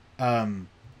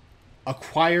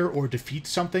acquire or defeat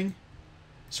something.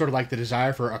 Sort of like the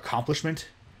desire for accomplishment.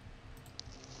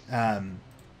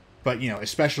 But, you know,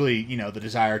 especially, you know, the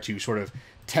desire to sort of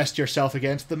test yourself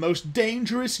against the most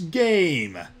dangerous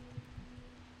game.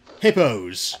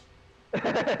 Hippos.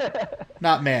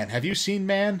 Not Man. Have you seen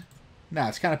Man? Nah,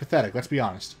 it's kind of pathetic, let's be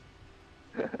honest.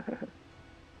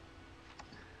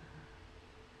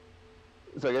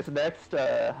 So I guess next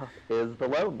is the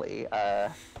lonely.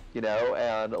 You know,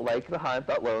 and like the hunt,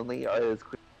 that lonely is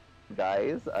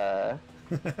guys.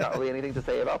 Not really anything to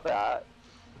say about that.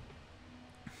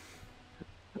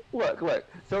 Look.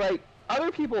 So like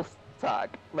other people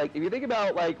suck. Like if you think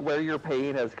about like where your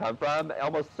pain has come from,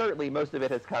 almost certainly most of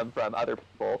it has come from other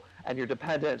people, and you're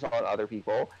dependent on other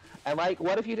people. And like,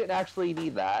 what if you didn't actually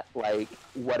need that? Like,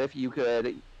 what if you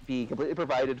could be completely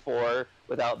provided for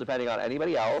without depending on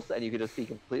anybody else, and you could just be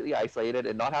completely isolated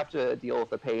and not have to deal with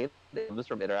the pain that comes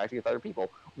from interacting with other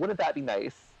people? Wouldn't that be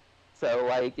nice? So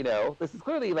like, you know, this is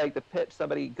clearly like the pitch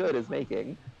somebody good is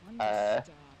making,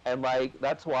 and like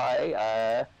that's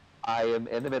why I am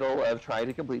in the middle of trying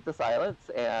to complete the silence,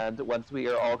 and once we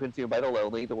are all consumed by the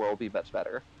lonely, the world will be much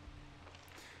better.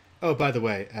 Oh, by the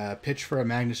way, pitch for a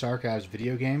Magnus Archives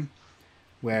video game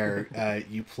where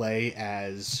you play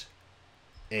as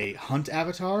a hunt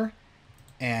avatar,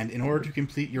 and in order to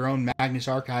complete your own Magnus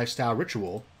Archives style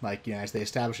ritual, like, you know, as they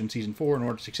established in Season 4, in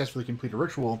order to successfully complete a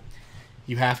ritual,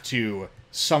 you have to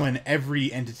summon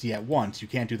every entity at once. You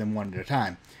can't do them one at a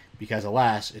time, because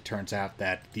alas, it turns out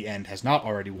that the end has not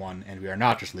already won, and we are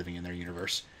not just living in their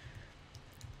universe.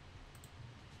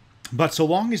 But so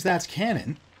long as that's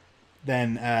canon,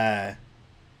 then,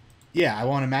 yeah, I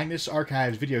want a Magnus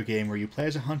Archives video game where you play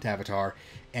as a hunt avatar,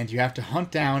 and you have to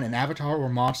hunt down an avatar or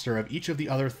monster of each of the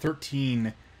other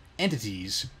 13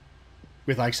 entities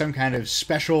with, like, some kind of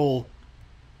special,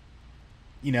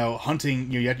 you know, hunting.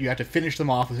 You have to finish them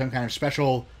off with some kind of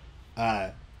special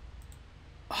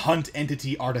hunt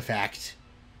entity artifact.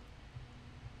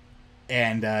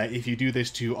 And if you do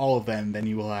this to all of them, then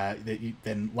you will,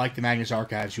 then, like the Magnus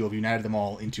Archives, you will have united them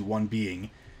all into one being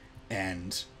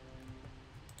and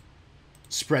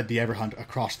spread the Everhunt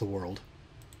across the world.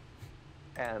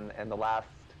 And the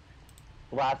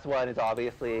last one is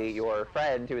obviously your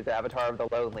friend, who is the avatar of the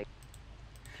lonely,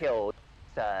 killed,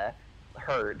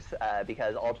 hurt,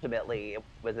 because ultimately it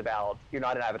was about, you're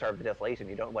not an avatar of the desolation.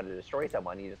 You don't want to destroy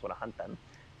someone. You just want to hunt them.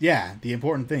 Yeah, the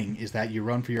important thing is that you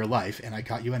run for your life, and I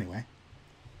caught you anyway.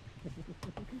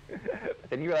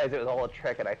 Then you realize it was all a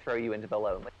trick, and I throw you into the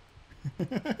lonely.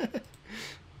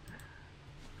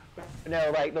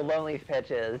 No, like, the lonely pitch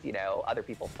is, you know, other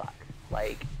people suck.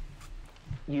 Like,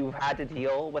 you've had to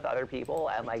deal with other people,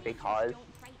 and, like, they cause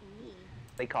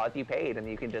you pain, and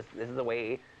you can just, this is a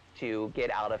way to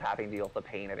get out of having to deal with the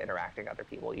pain of interacting with other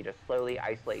people. You just slowly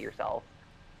isolate yourself.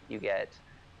 You get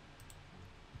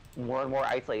more and more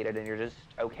isolated, and you're just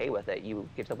okay with it. You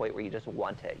get to the point where you just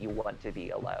want it. You want to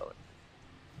be alone.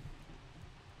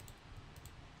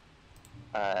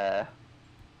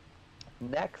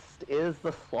 Next is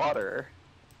the slaughter.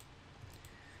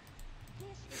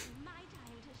 This is my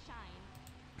time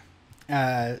to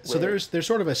shine. So there's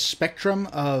sort of a spectrum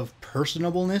of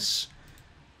personableness,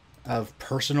 of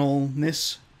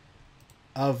personalness,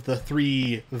 of the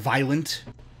three violent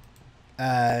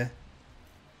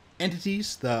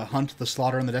entities, the hunt, the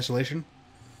slaughter, and the desolation.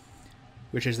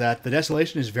 Which is that the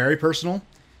desolation is very personal.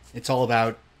 It's all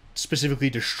about specifically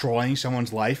destroying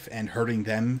someone's life and hurting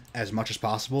them as much as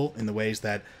possible in the ways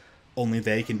that only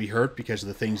they can be hurt because of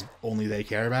the things only they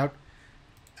care about.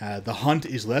 The hunt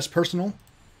is less personal,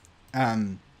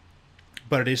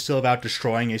 but it is still about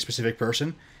destroying a specific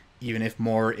person, even if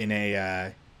more in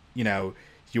a, you know,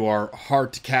 you are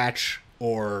hard to catch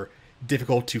or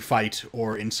difficult to fight,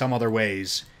 or in some other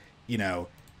ways, you know,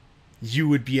 you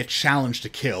would be a challenge to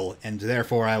kill, and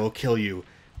therefore I will kill you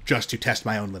just to test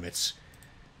my own limits.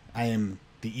 I am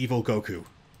the evil Goku.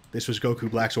 This was Goku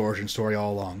Black's origin story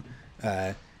all along.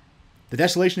 The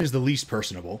desolation is the least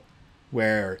personable,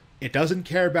 where it doesn't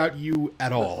care about you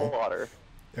at all. The slaughter.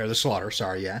 Or the slaughter,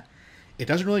 sorry, yeah. It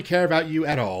doesn't really care about you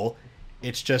at all.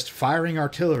 It's just firing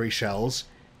artillery shells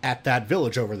at that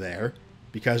village over there,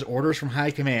 because orders from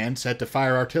high command said to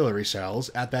fire artillery shells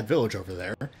at that village over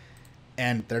there.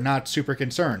 and they're not super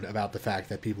concerned about the fact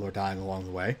that people are dying along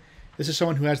the way. This is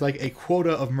someone who has like a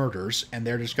quota of murders, and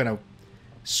they're just going to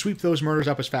sweep those murders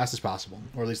up as fast as possible.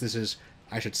 Or at least this is,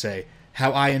 I should say,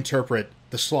 how I interpret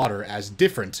the slaughter as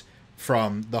different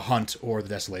from the hunt or the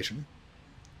desolation.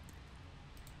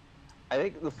 I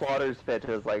think the slaughter's fit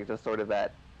is like just sort of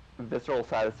that visceral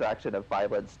satisfaction of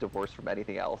violence divorced from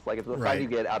anything else. Like it's the fun you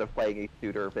get out of playing a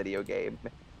shooter video game,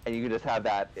 and you can just have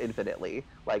that infinitely.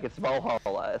 Like it's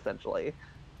Valhalla essentially.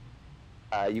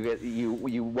 You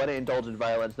want to indulge in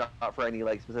violence not for any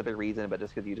like specific reason, but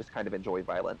just because you just kind of enjoy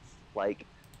violence. Like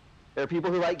there are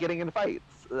people who like getting in fights.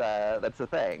 That's the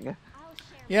thing.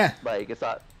 Yeah. Like it's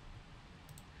not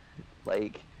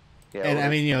like, you know, and I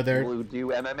mean, you know, they're people who do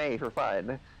MMA for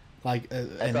fun. Like,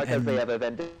 it's not because they have a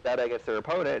vendetta against their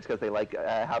opponent. It's because they like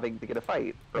having to get a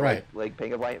fight, or right. like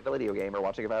playing a violent video game or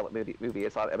watching a violent movie.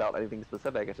 It's not about anything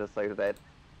specific. It's just like that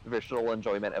visceral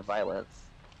enjoyment of violence.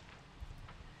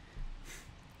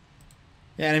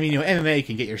 Yeah, and I mean, you know, MMA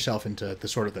can get yourself into the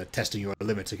sort of the testing your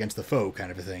limits against the foe kind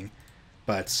of a thing,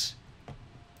 but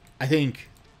I think,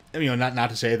 you know, not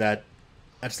to say that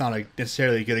that's not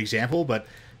necessarily a good example, but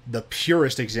the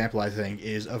purest example I think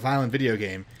is a violent video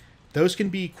game. Those can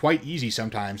be quite easy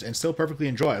sometimes and still perfectly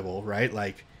enjoyable, right?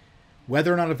 Like,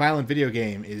 whether or not a violent video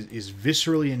game is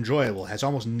viscerally enjoyable has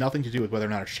almost nothing to do with whether or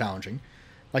not it's challenging.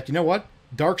 Like, you know what?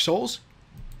 Dark Souls,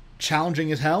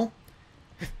 challenging as hell,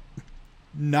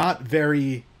 not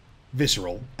very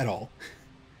visceral at all.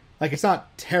 Like, it's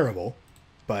not terrible,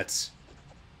 but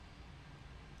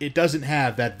it doesn't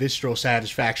have that visceral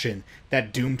satisfaction,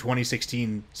 that Doom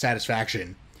 2016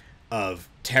 satisfaction of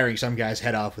tearing some guy's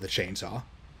head off with a chainsaw.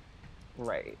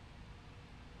 Right.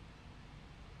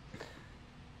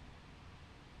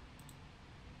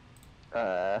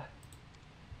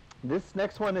 This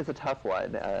next one is a tough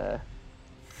one.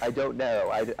 I don't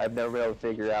know. I've never been able to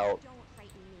figure out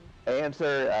an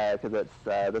answer because it's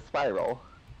the Spiral.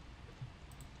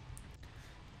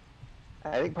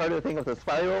 I think part of the thing with the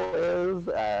Spiral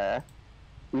is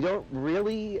we don't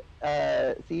really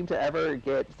seem to ever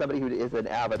get somebody who is an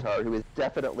avatar, who is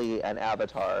definitely an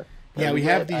avatar. Yeah, we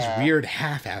have these weird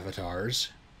half avatars.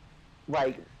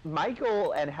 Like,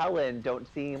 Michael and Helen don't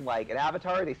seem like an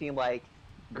avatar. They seem like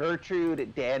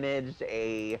Gertrude damaged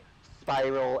a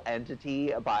spiral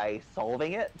entity by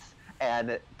solving it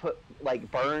and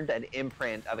burned an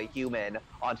imprint of a human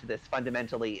onto this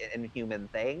fundamentally inhuman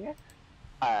thing.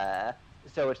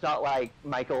 So it's not like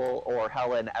Michael or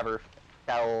Helen ever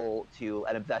fell to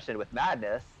an obsession with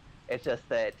madness. It's just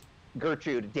that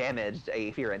Gertrude damaged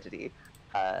a fear entity.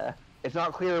 It's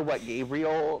not clear what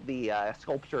Gabriel, the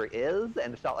sculptor, is,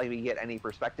 and it's not like we get any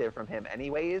perspective from him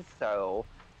anyways, so...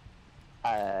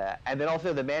 and then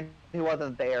also the man who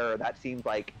wasn't there, that seems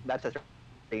like that's a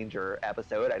Stranger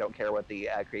episode. I don't care what the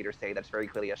creators say, that's very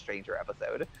clearly a Stranger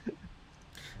episode.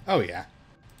 Oh, yeah.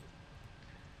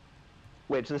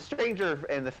 Which the Stranger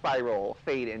and the Spiral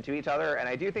fade into each other, and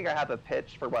I do think I have a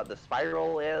pitch for what the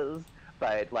Spiral is,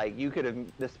 but, like, you could have...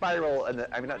 The Spiral and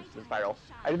the... I mean, not just the Spiral.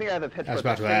 I do think I have a pitch for what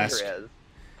the Stranger is.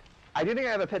 I do think I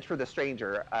have a pitch for the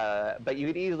Stranger, but you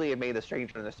could easily have made the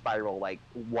Stranger and the Spiral, like,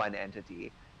 one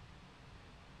entity.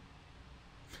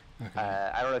 Okay.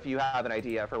 I don't know if you have an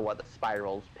idea for what the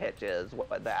Spiral's pitch is,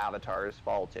 what the avatars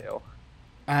fall to.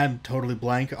 I'm totally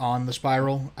blank on the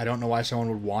Spiral. I don't know why someone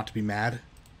would want to be mad.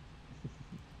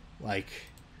 Like...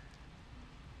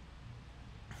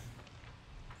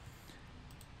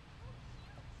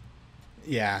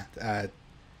 Yeah,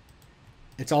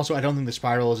 it's also, I don't think the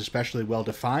Spiral is especially well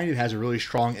defined. It has a really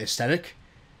strong aesthetic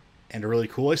and a really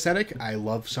cool aesthetic. I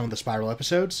love some of the Spiral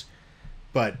episodes,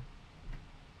 but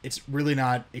it's really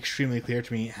not extremely clear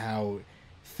to me how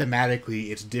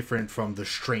thematically it's different from the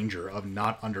Stranger of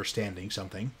not understanding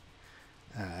something.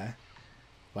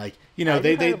 Like, you know,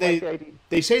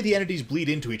 they say the entities bleed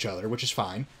into each other, which is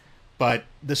fine, but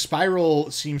the Spiral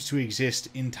seems to exist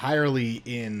entirely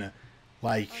in,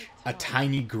 like, a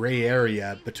tiny gray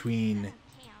area between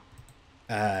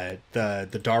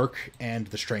the Dark and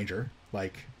the Stranger.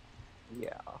 Like,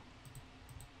 yeah.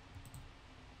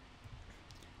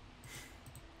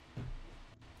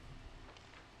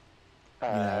 You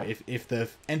know, if the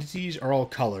entities are all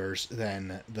colors,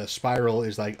 then the Spiral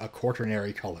is like a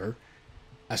quaternary color,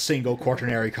 a single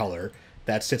quaternary color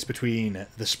that sits between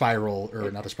the Spiral, or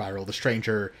not the Spiral, the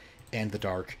Stranger and the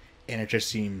Dark. And it just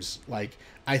seems like,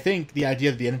 I think the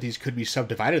idea that the entities could be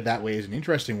subdivided that way is an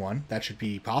interesting one. That should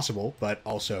be possible, but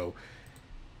also,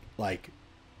 like,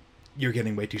 you're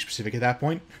getting way too specific at that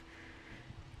point.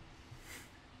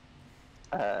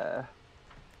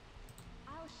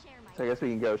 So I guess we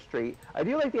can go straight. I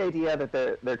do like the idea that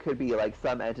there could be like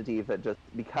some entities that just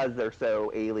because they're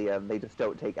so alien, they just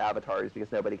don't take avatars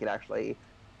because nobody can actually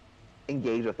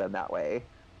engage with them that way.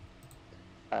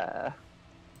 But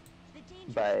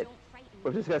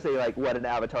we're just gonna say like what an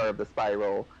avatar of the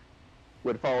spiral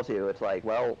would fall to. It's like,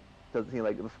 well, doesn't seem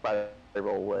like the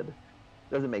spiral would.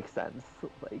 Doesn't make sense.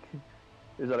 Like,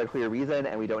 there's not a clear reason,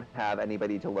 and we don't have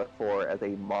anybody to look for as a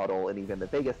model in even the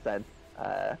biggest sense,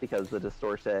 because the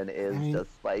distortion is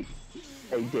just like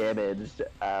a damaged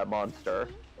monster.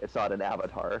 It's not an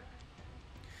avatar.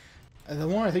 The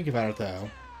more I think about it, though,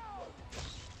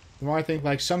 the more I think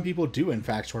like some people do in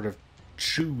fact sort of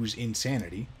choose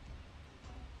insanity.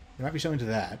 There might be something to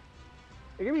that.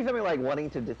 It could be something like wanting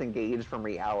to disengage from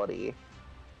reality.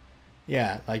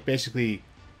 Yeah, like basically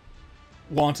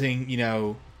wanting, you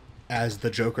know, as the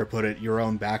Joker put it, your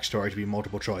own backstory to be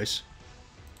multiple choice.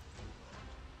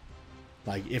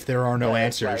 Like, if there are no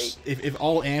answers, right. if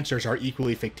all answers are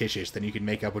equally fictitious, then you can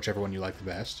make up whichever one you like the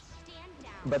best.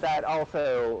 But that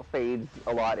also fades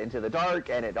a lot into the dark,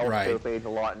 and it also fades a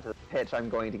lot into the pitch I'm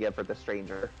going to give for the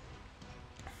Stranger.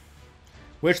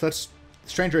 Which,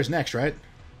 Stranger is next, right?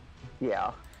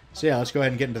 Yeah. So yeah, let's go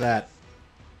ahead and get into that.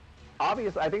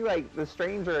 Obviously, I think, like, the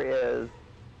Stranger is,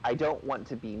 I don't want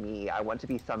to be me, I want to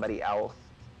be somebody else.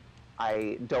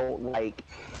 I don't like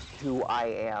who I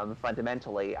am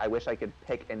fundamentally. I wish I could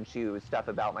pick and choose stuff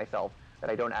about myself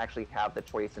that I don't actually have the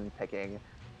choice in picking.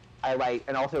 I like,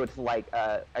 and also it's like,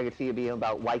 I could see it being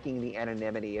about liking the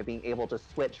anonymity, of being able to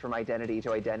switch from identity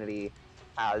to identity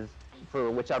as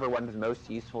for whichever one is most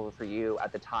useful for you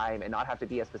at the time and not have to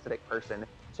be a specific person.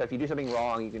 So if you do something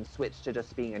wrong, you can switch to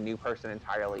just being a new person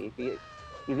entirely. You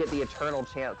get the eternal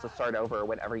chance to start over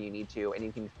whenever you need to, and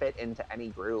you can fit into any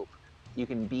group. You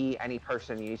can be any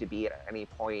person you need to be at any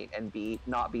point and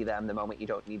not be them the moment you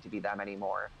don't need to be them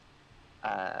anymore.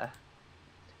 That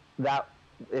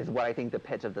is what I think the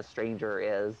pitch of the Stranger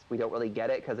is. We don't really get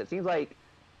it because it seems like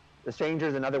the Stranger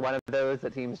is another one of those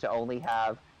that seems to only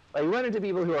have, like, we run into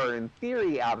people who are in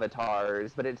theory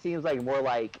avatars, but it seems like more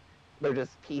like they're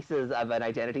just pieces of an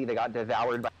identity that got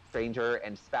devoured by the Stranger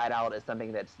and spat out as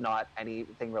something that's not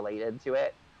anything related to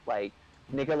it. Like,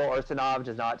 Nikola Orsanov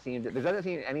does not seem to, there doesn't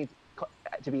seem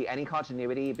to be any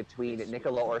continuity between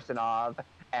Nikola Orsanov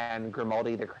and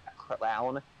Grimaldi the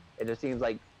Clown. It just seems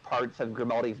like parts of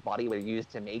Grimaldi's body were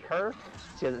used to make her.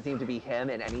 She doesn't seem to be him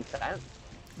in any sense.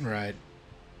 Right.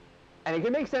 And it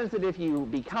can make sense that if you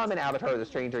become an avatar of the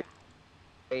Stranger,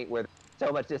 with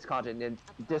so much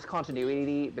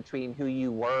discontinuity between who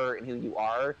you were and who you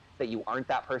are, that you aren't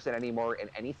that person anymore in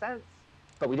any sense.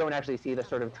 But we don't actually see the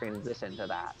sort of transition to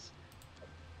that.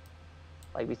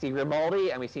 Like, we see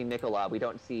Grimaldi and we see Nikola. We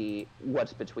don't see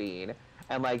what's between.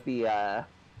 And like the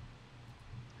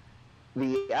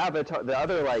avatar, the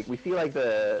other, like, we see like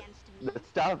the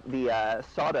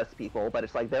sawdust people, but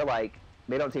it's like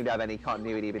they don't seem to have any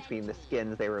continuity between the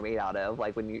skins they were made out of.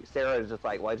 Like, Sarah is just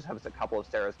like, well, I just have a couple of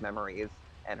Sarah's memories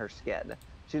and her skin.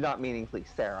 She's not meaningfully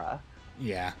Sarah.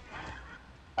 Yeah.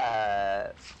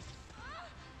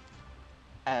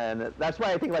 And that's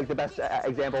why I think, like, the best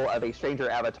example of a Stranger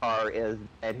avatar is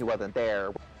and who wasn't there.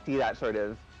 We see that sort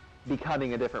of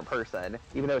becoming a different person,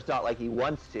 even though it's not like he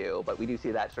wants to, but we do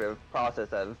see that sort of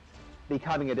process of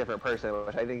becoming a different person,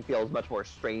 which I think feels much more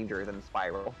Stranger than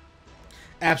Spiral.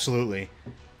 Absolutely.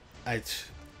 I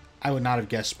would not have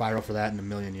guessed Spiral for that in a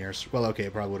million years. Well, okay,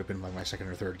 it probably would have been like my second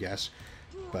or third guess,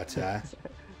 but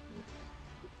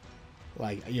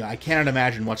like, you know, I cannot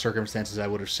imagine what circumstances I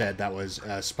would have said that was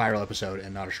a Spiral episode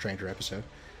and not a Stranger episode.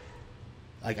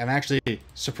 Like, I'm actually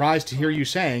surprised to hear you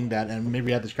saying that, and maybe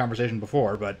we had this conversation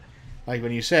before, but like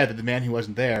when you said that the man who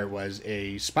wasn't there was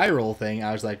a Spiral thing,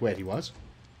 I was like, wait, he was?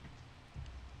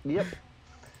 Yep.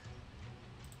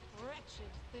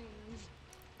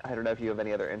 I don't know if you have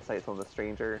any other insights on the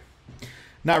Stranger.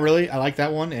 Not really. I like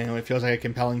that one, and it feels like a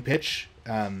compelling pitch.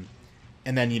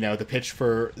 And then, you know, the pitch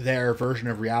for their version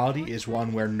of reality is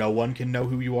one where no one can know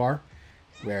who you are,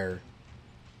 where,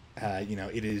 you know,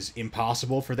 it is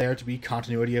impossible for there to be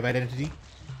continuity of identity.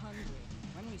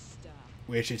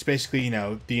 Which it's basically, you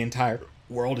know, the entire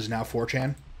world is now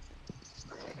 4chan.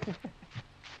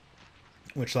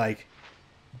 Which, like,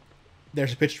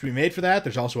 there's a pitch to be made for that.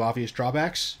 There's also obvious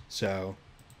drawbacks, so,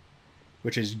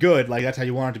 which is good. Like, that's how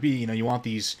you want it to be. You know, you want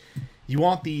these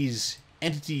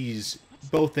entities,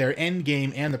 both their end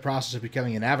game and the process of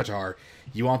becoming an avatar,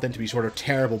 you want them to be sort of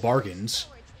terrible bargains,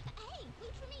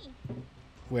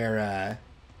 where,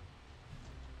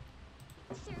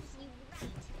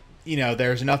 you know,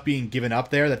 there's enough being given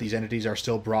up there that these entities are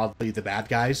still broadly the bad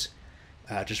guys,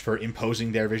 just for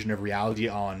imposing their vision of reality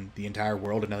on the entire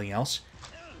world and nothing else.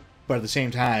 but at the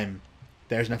same time,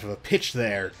 there's enough of a pitch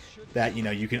there that, you know,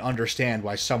 you can understand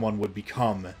why someone would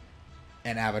become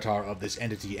an avatar of this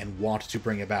entity and want to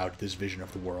bring about this vision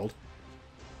of the world.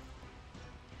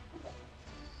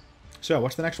 So,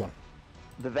 what's the next one?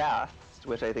 The Vast,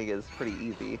 which I think is pretty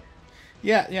easy.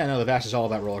 Yeah, no, the Vast is all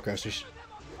about roller coasters.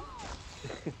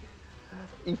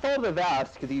 You follow the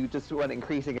Vast because you just want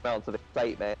increasing amounts of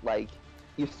excitement. Like,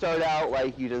 you start out,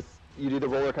 like, you do the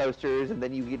roller coasters, and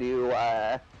then you do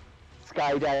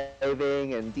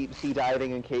skydiving and deep sea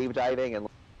diving and cave diving, and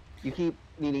you keep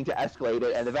needing to escalate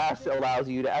it, and the Vast allows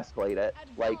you to escalate it.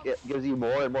 Like, it gives you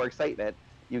more and more excitement.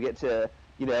 You get to,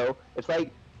 you know, it's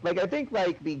like I think,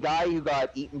 like, the guy who got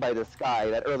eaten by the sky,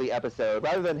 that early episode,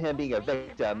 rather than him being a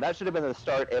victim, that should have been the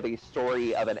start of a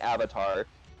story of an avatar.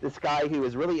 This guy who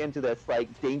is really into this, like,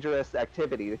 dangerous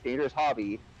activity, this dangerous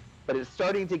hobby, but it's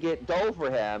starting to get dull for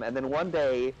him, and then one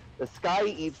day, the sky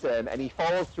eats him, and he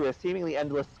falls through a seemingly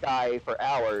endless sky for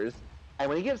hours, and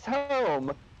when he gets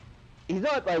home, he's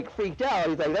not, like, freaked out,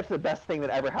 he's like, that's the best thing that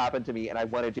ever happened to me, and I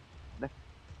want to do it.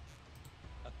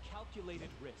 A calculated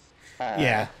risk.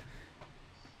 Yeah.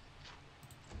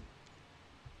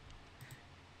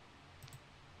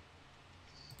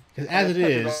 Because as it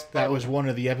is, that was one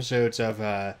of the episodes of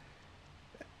that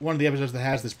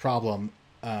has this problem.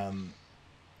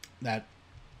 That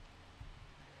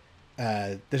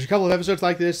there's a couple of episodes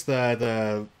like this.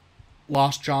 The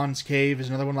Lost John's Cave is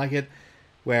another one like it,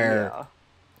 where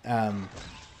I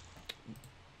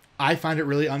find it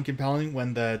really uncompelling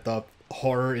when the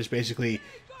horror is basically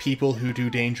people who do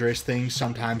dangerous things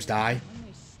sometimes die.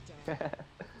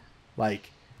 Like,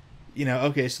 you know,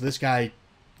 okay, so this guy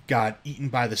got eaten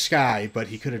by the sky, but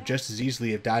he could have just as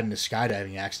easily have died in a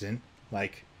skydiving accident.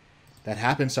 Like, that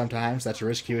happens sometimes. That's a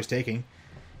risk he was taking.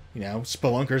 You know,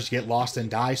 spelunkers get lost and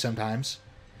die sometimes.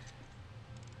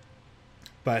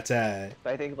 But, I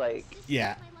think, like...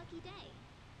 yeah.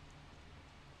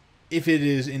 If it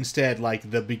is instead, like,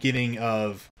 the beginning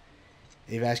of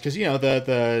a vast... Because, you know,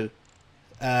 the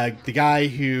guy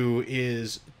who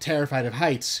is terrified of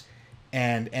heights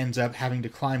and ends up having to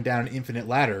climb down an infinite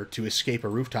ladder to escape a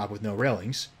rooftop with no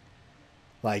railings.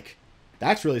 Like,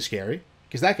 that's really scary,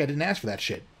 because that guy didn't ask for that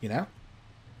shit, you know?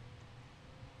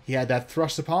 He had that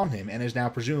thrust upon him, and is now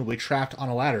presumably trapped on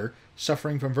a ladder,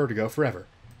 suffering from vertigo forever.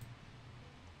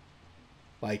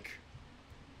 Like,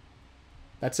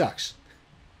 that sucks.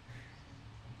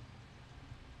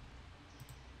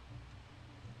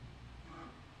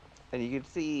 And you can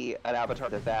see an avatar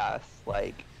of the Vast,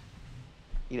 like,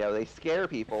 you know, they scare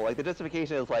people. Like, the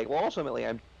justification is like, well, ultimately,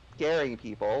 I'm scaring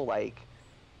people. Like,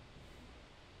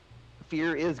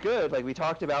 fear is good. Like, we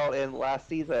talked about in last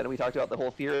season, we talked about the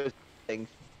whole fear thing,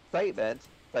 excitement.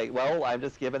 Like, well, I'm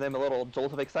just giving them a little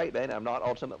jolt of excitement. I'm not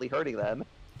ultimately hurting them.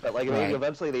 But, like, Right.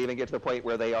 eventually they even get to the point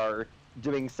where they are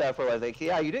doing stuff where, like,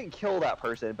 yeah, you didn't kill that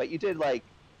person, but you did, like,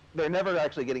 they're never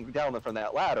actually getting down from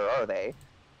that ladder, are they?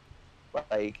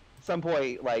 Like, some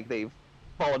point, like, they've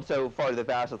fallen so far to the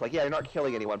Vast, it's like, yeah, you're not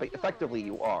killing anyone, but effectively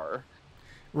you are.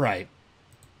 Right.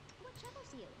 What troubles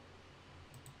you?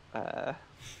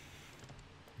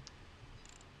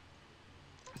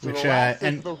 So Which, the last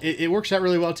and is the- it works out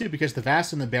really well, too, because the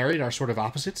Vast and the Buried are sort of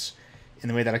opposites, in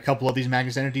the way that a couple of these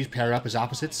Magnus entities pair up as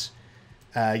opposites.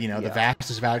 You know, the Yeah.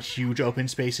 Vast is about huge open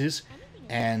spaces,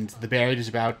 and the Buried is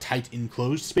about tight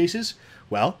enclosed spaces.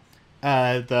 Well,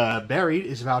 the Buried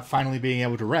is about finally being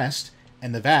able to rest,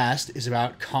 and the Vast is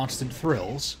about constant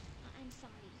thrills. I'm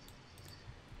sorry.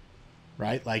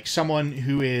 Right? Like, someone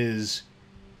who is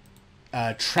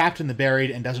trapped in the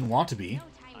Buried and doesn't want to be, No time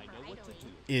I for know what to idling.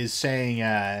 do. is saying,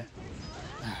 God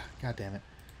damn it.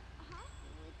 Would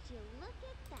you look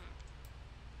at that?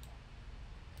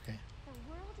 Okay. The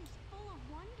world is full of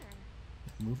wonder.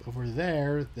 Move over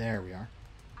there. There we are.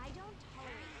 I don't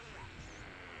tolerate threats.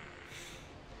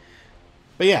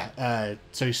 But yeah,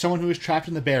 so someone who is trapped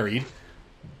in the Buried,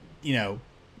 you know,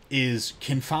 is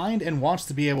confined and wants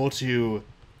to be able to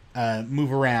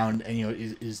move around, and, you know,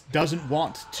 doesn't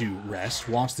want to rest,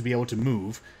 wants to be able to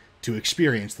move, to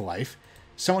experience the life.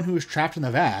 Someone who is trapped in the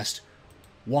Vast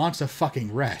wants a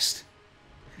fucking rest.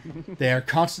 They are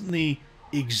constantly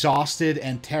exhausted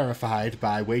and terrified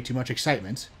by way too much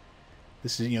excitement.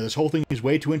 This is, you know, this whole thing is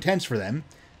way too intense for them.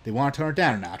 They want to tone it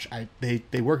down a notch.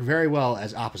 They work very well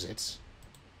as opposites.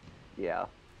 Yeah.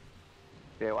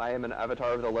 You know, I am an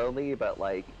avatar of the lonely, but,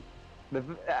 like, the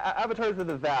avatars of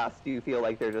the Vast do feel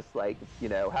like they're just, like, you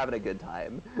know, having a good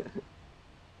time.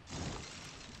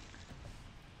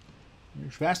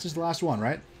 Vast is the last one,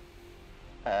 right?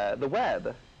 The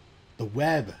Web. The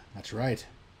Web. That's right.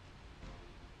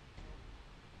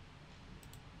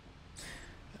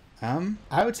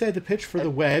 I would say the pitch for the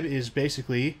web is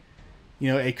basically,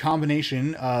 a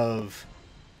combination of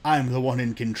I'm the one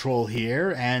in control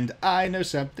here, and I know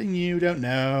something you don't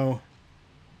know.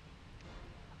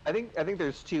 I think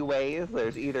there's two ways.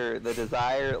 There's either the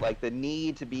desire, like the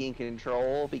need to be in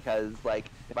control, because like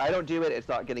if I don't do it, it's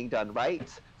not getting done right.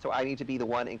 So I need to be the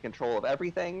one in control of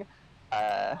everything.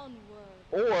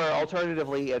 Or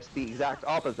alternatively, it's the exact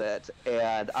opposite,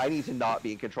 and I need to not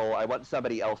be in control. I want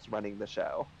somebody else running the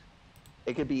show.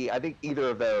 It could be, I think, either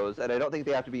of those, and I don't think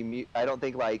they have to be. I don't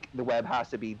think like the web has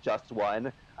to be just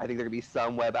one. I think there could be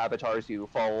some web avatars who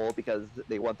fall because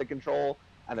they want the control,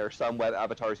 and there are some web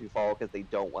avatars who fall because they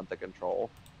don't want the control.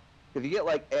 Because you get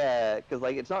like, because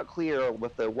like it's not clear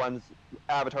with the ones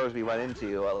avatars we run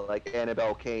into, like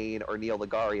Annabelle Kane or Neil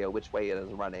Ligario, which way it is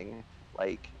running.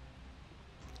 Like,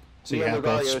 so you have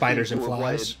both spiders and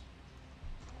flies.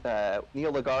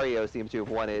 Neil Ligario seems to have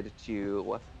wanted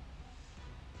to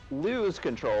lose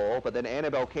control, but then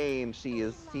Annabelle Kane, she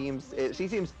seems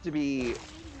to be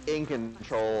in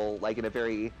control, like in a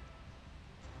very.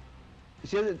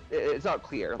 She doesn't. It's not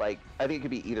clear. Like I think it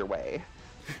could be either way.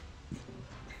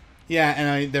 Yeah,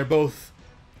 and they're both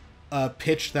a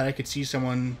pitch that I could see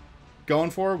someone going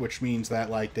for, which means that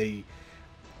like they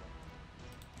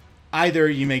either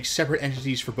you make separate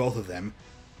entities for both of them,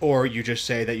 or you just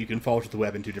say that you can fall to the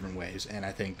web in two different ways. And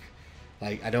I think,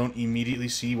 like, I don't immediately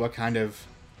see what kind of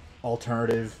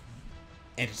alternative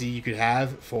entity you could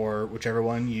have for whichever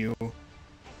one you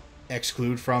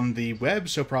exclude from the web.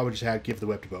 So probably just give the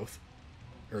web to both.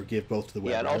 Or give both to the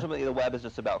web. Yeah, and ultimately the web is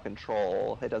just about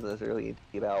control. It doesn't necessarily need to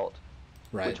be about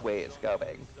which way it's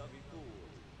going.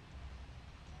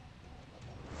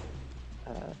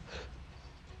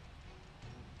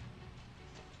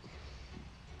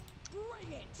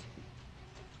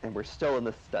 And we're still in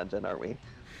this dungeon, aren't we?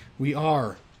 We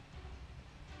are.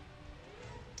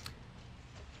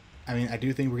 I mean, I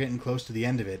do think we're getting close to the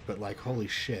end of it, but like, holy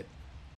shit.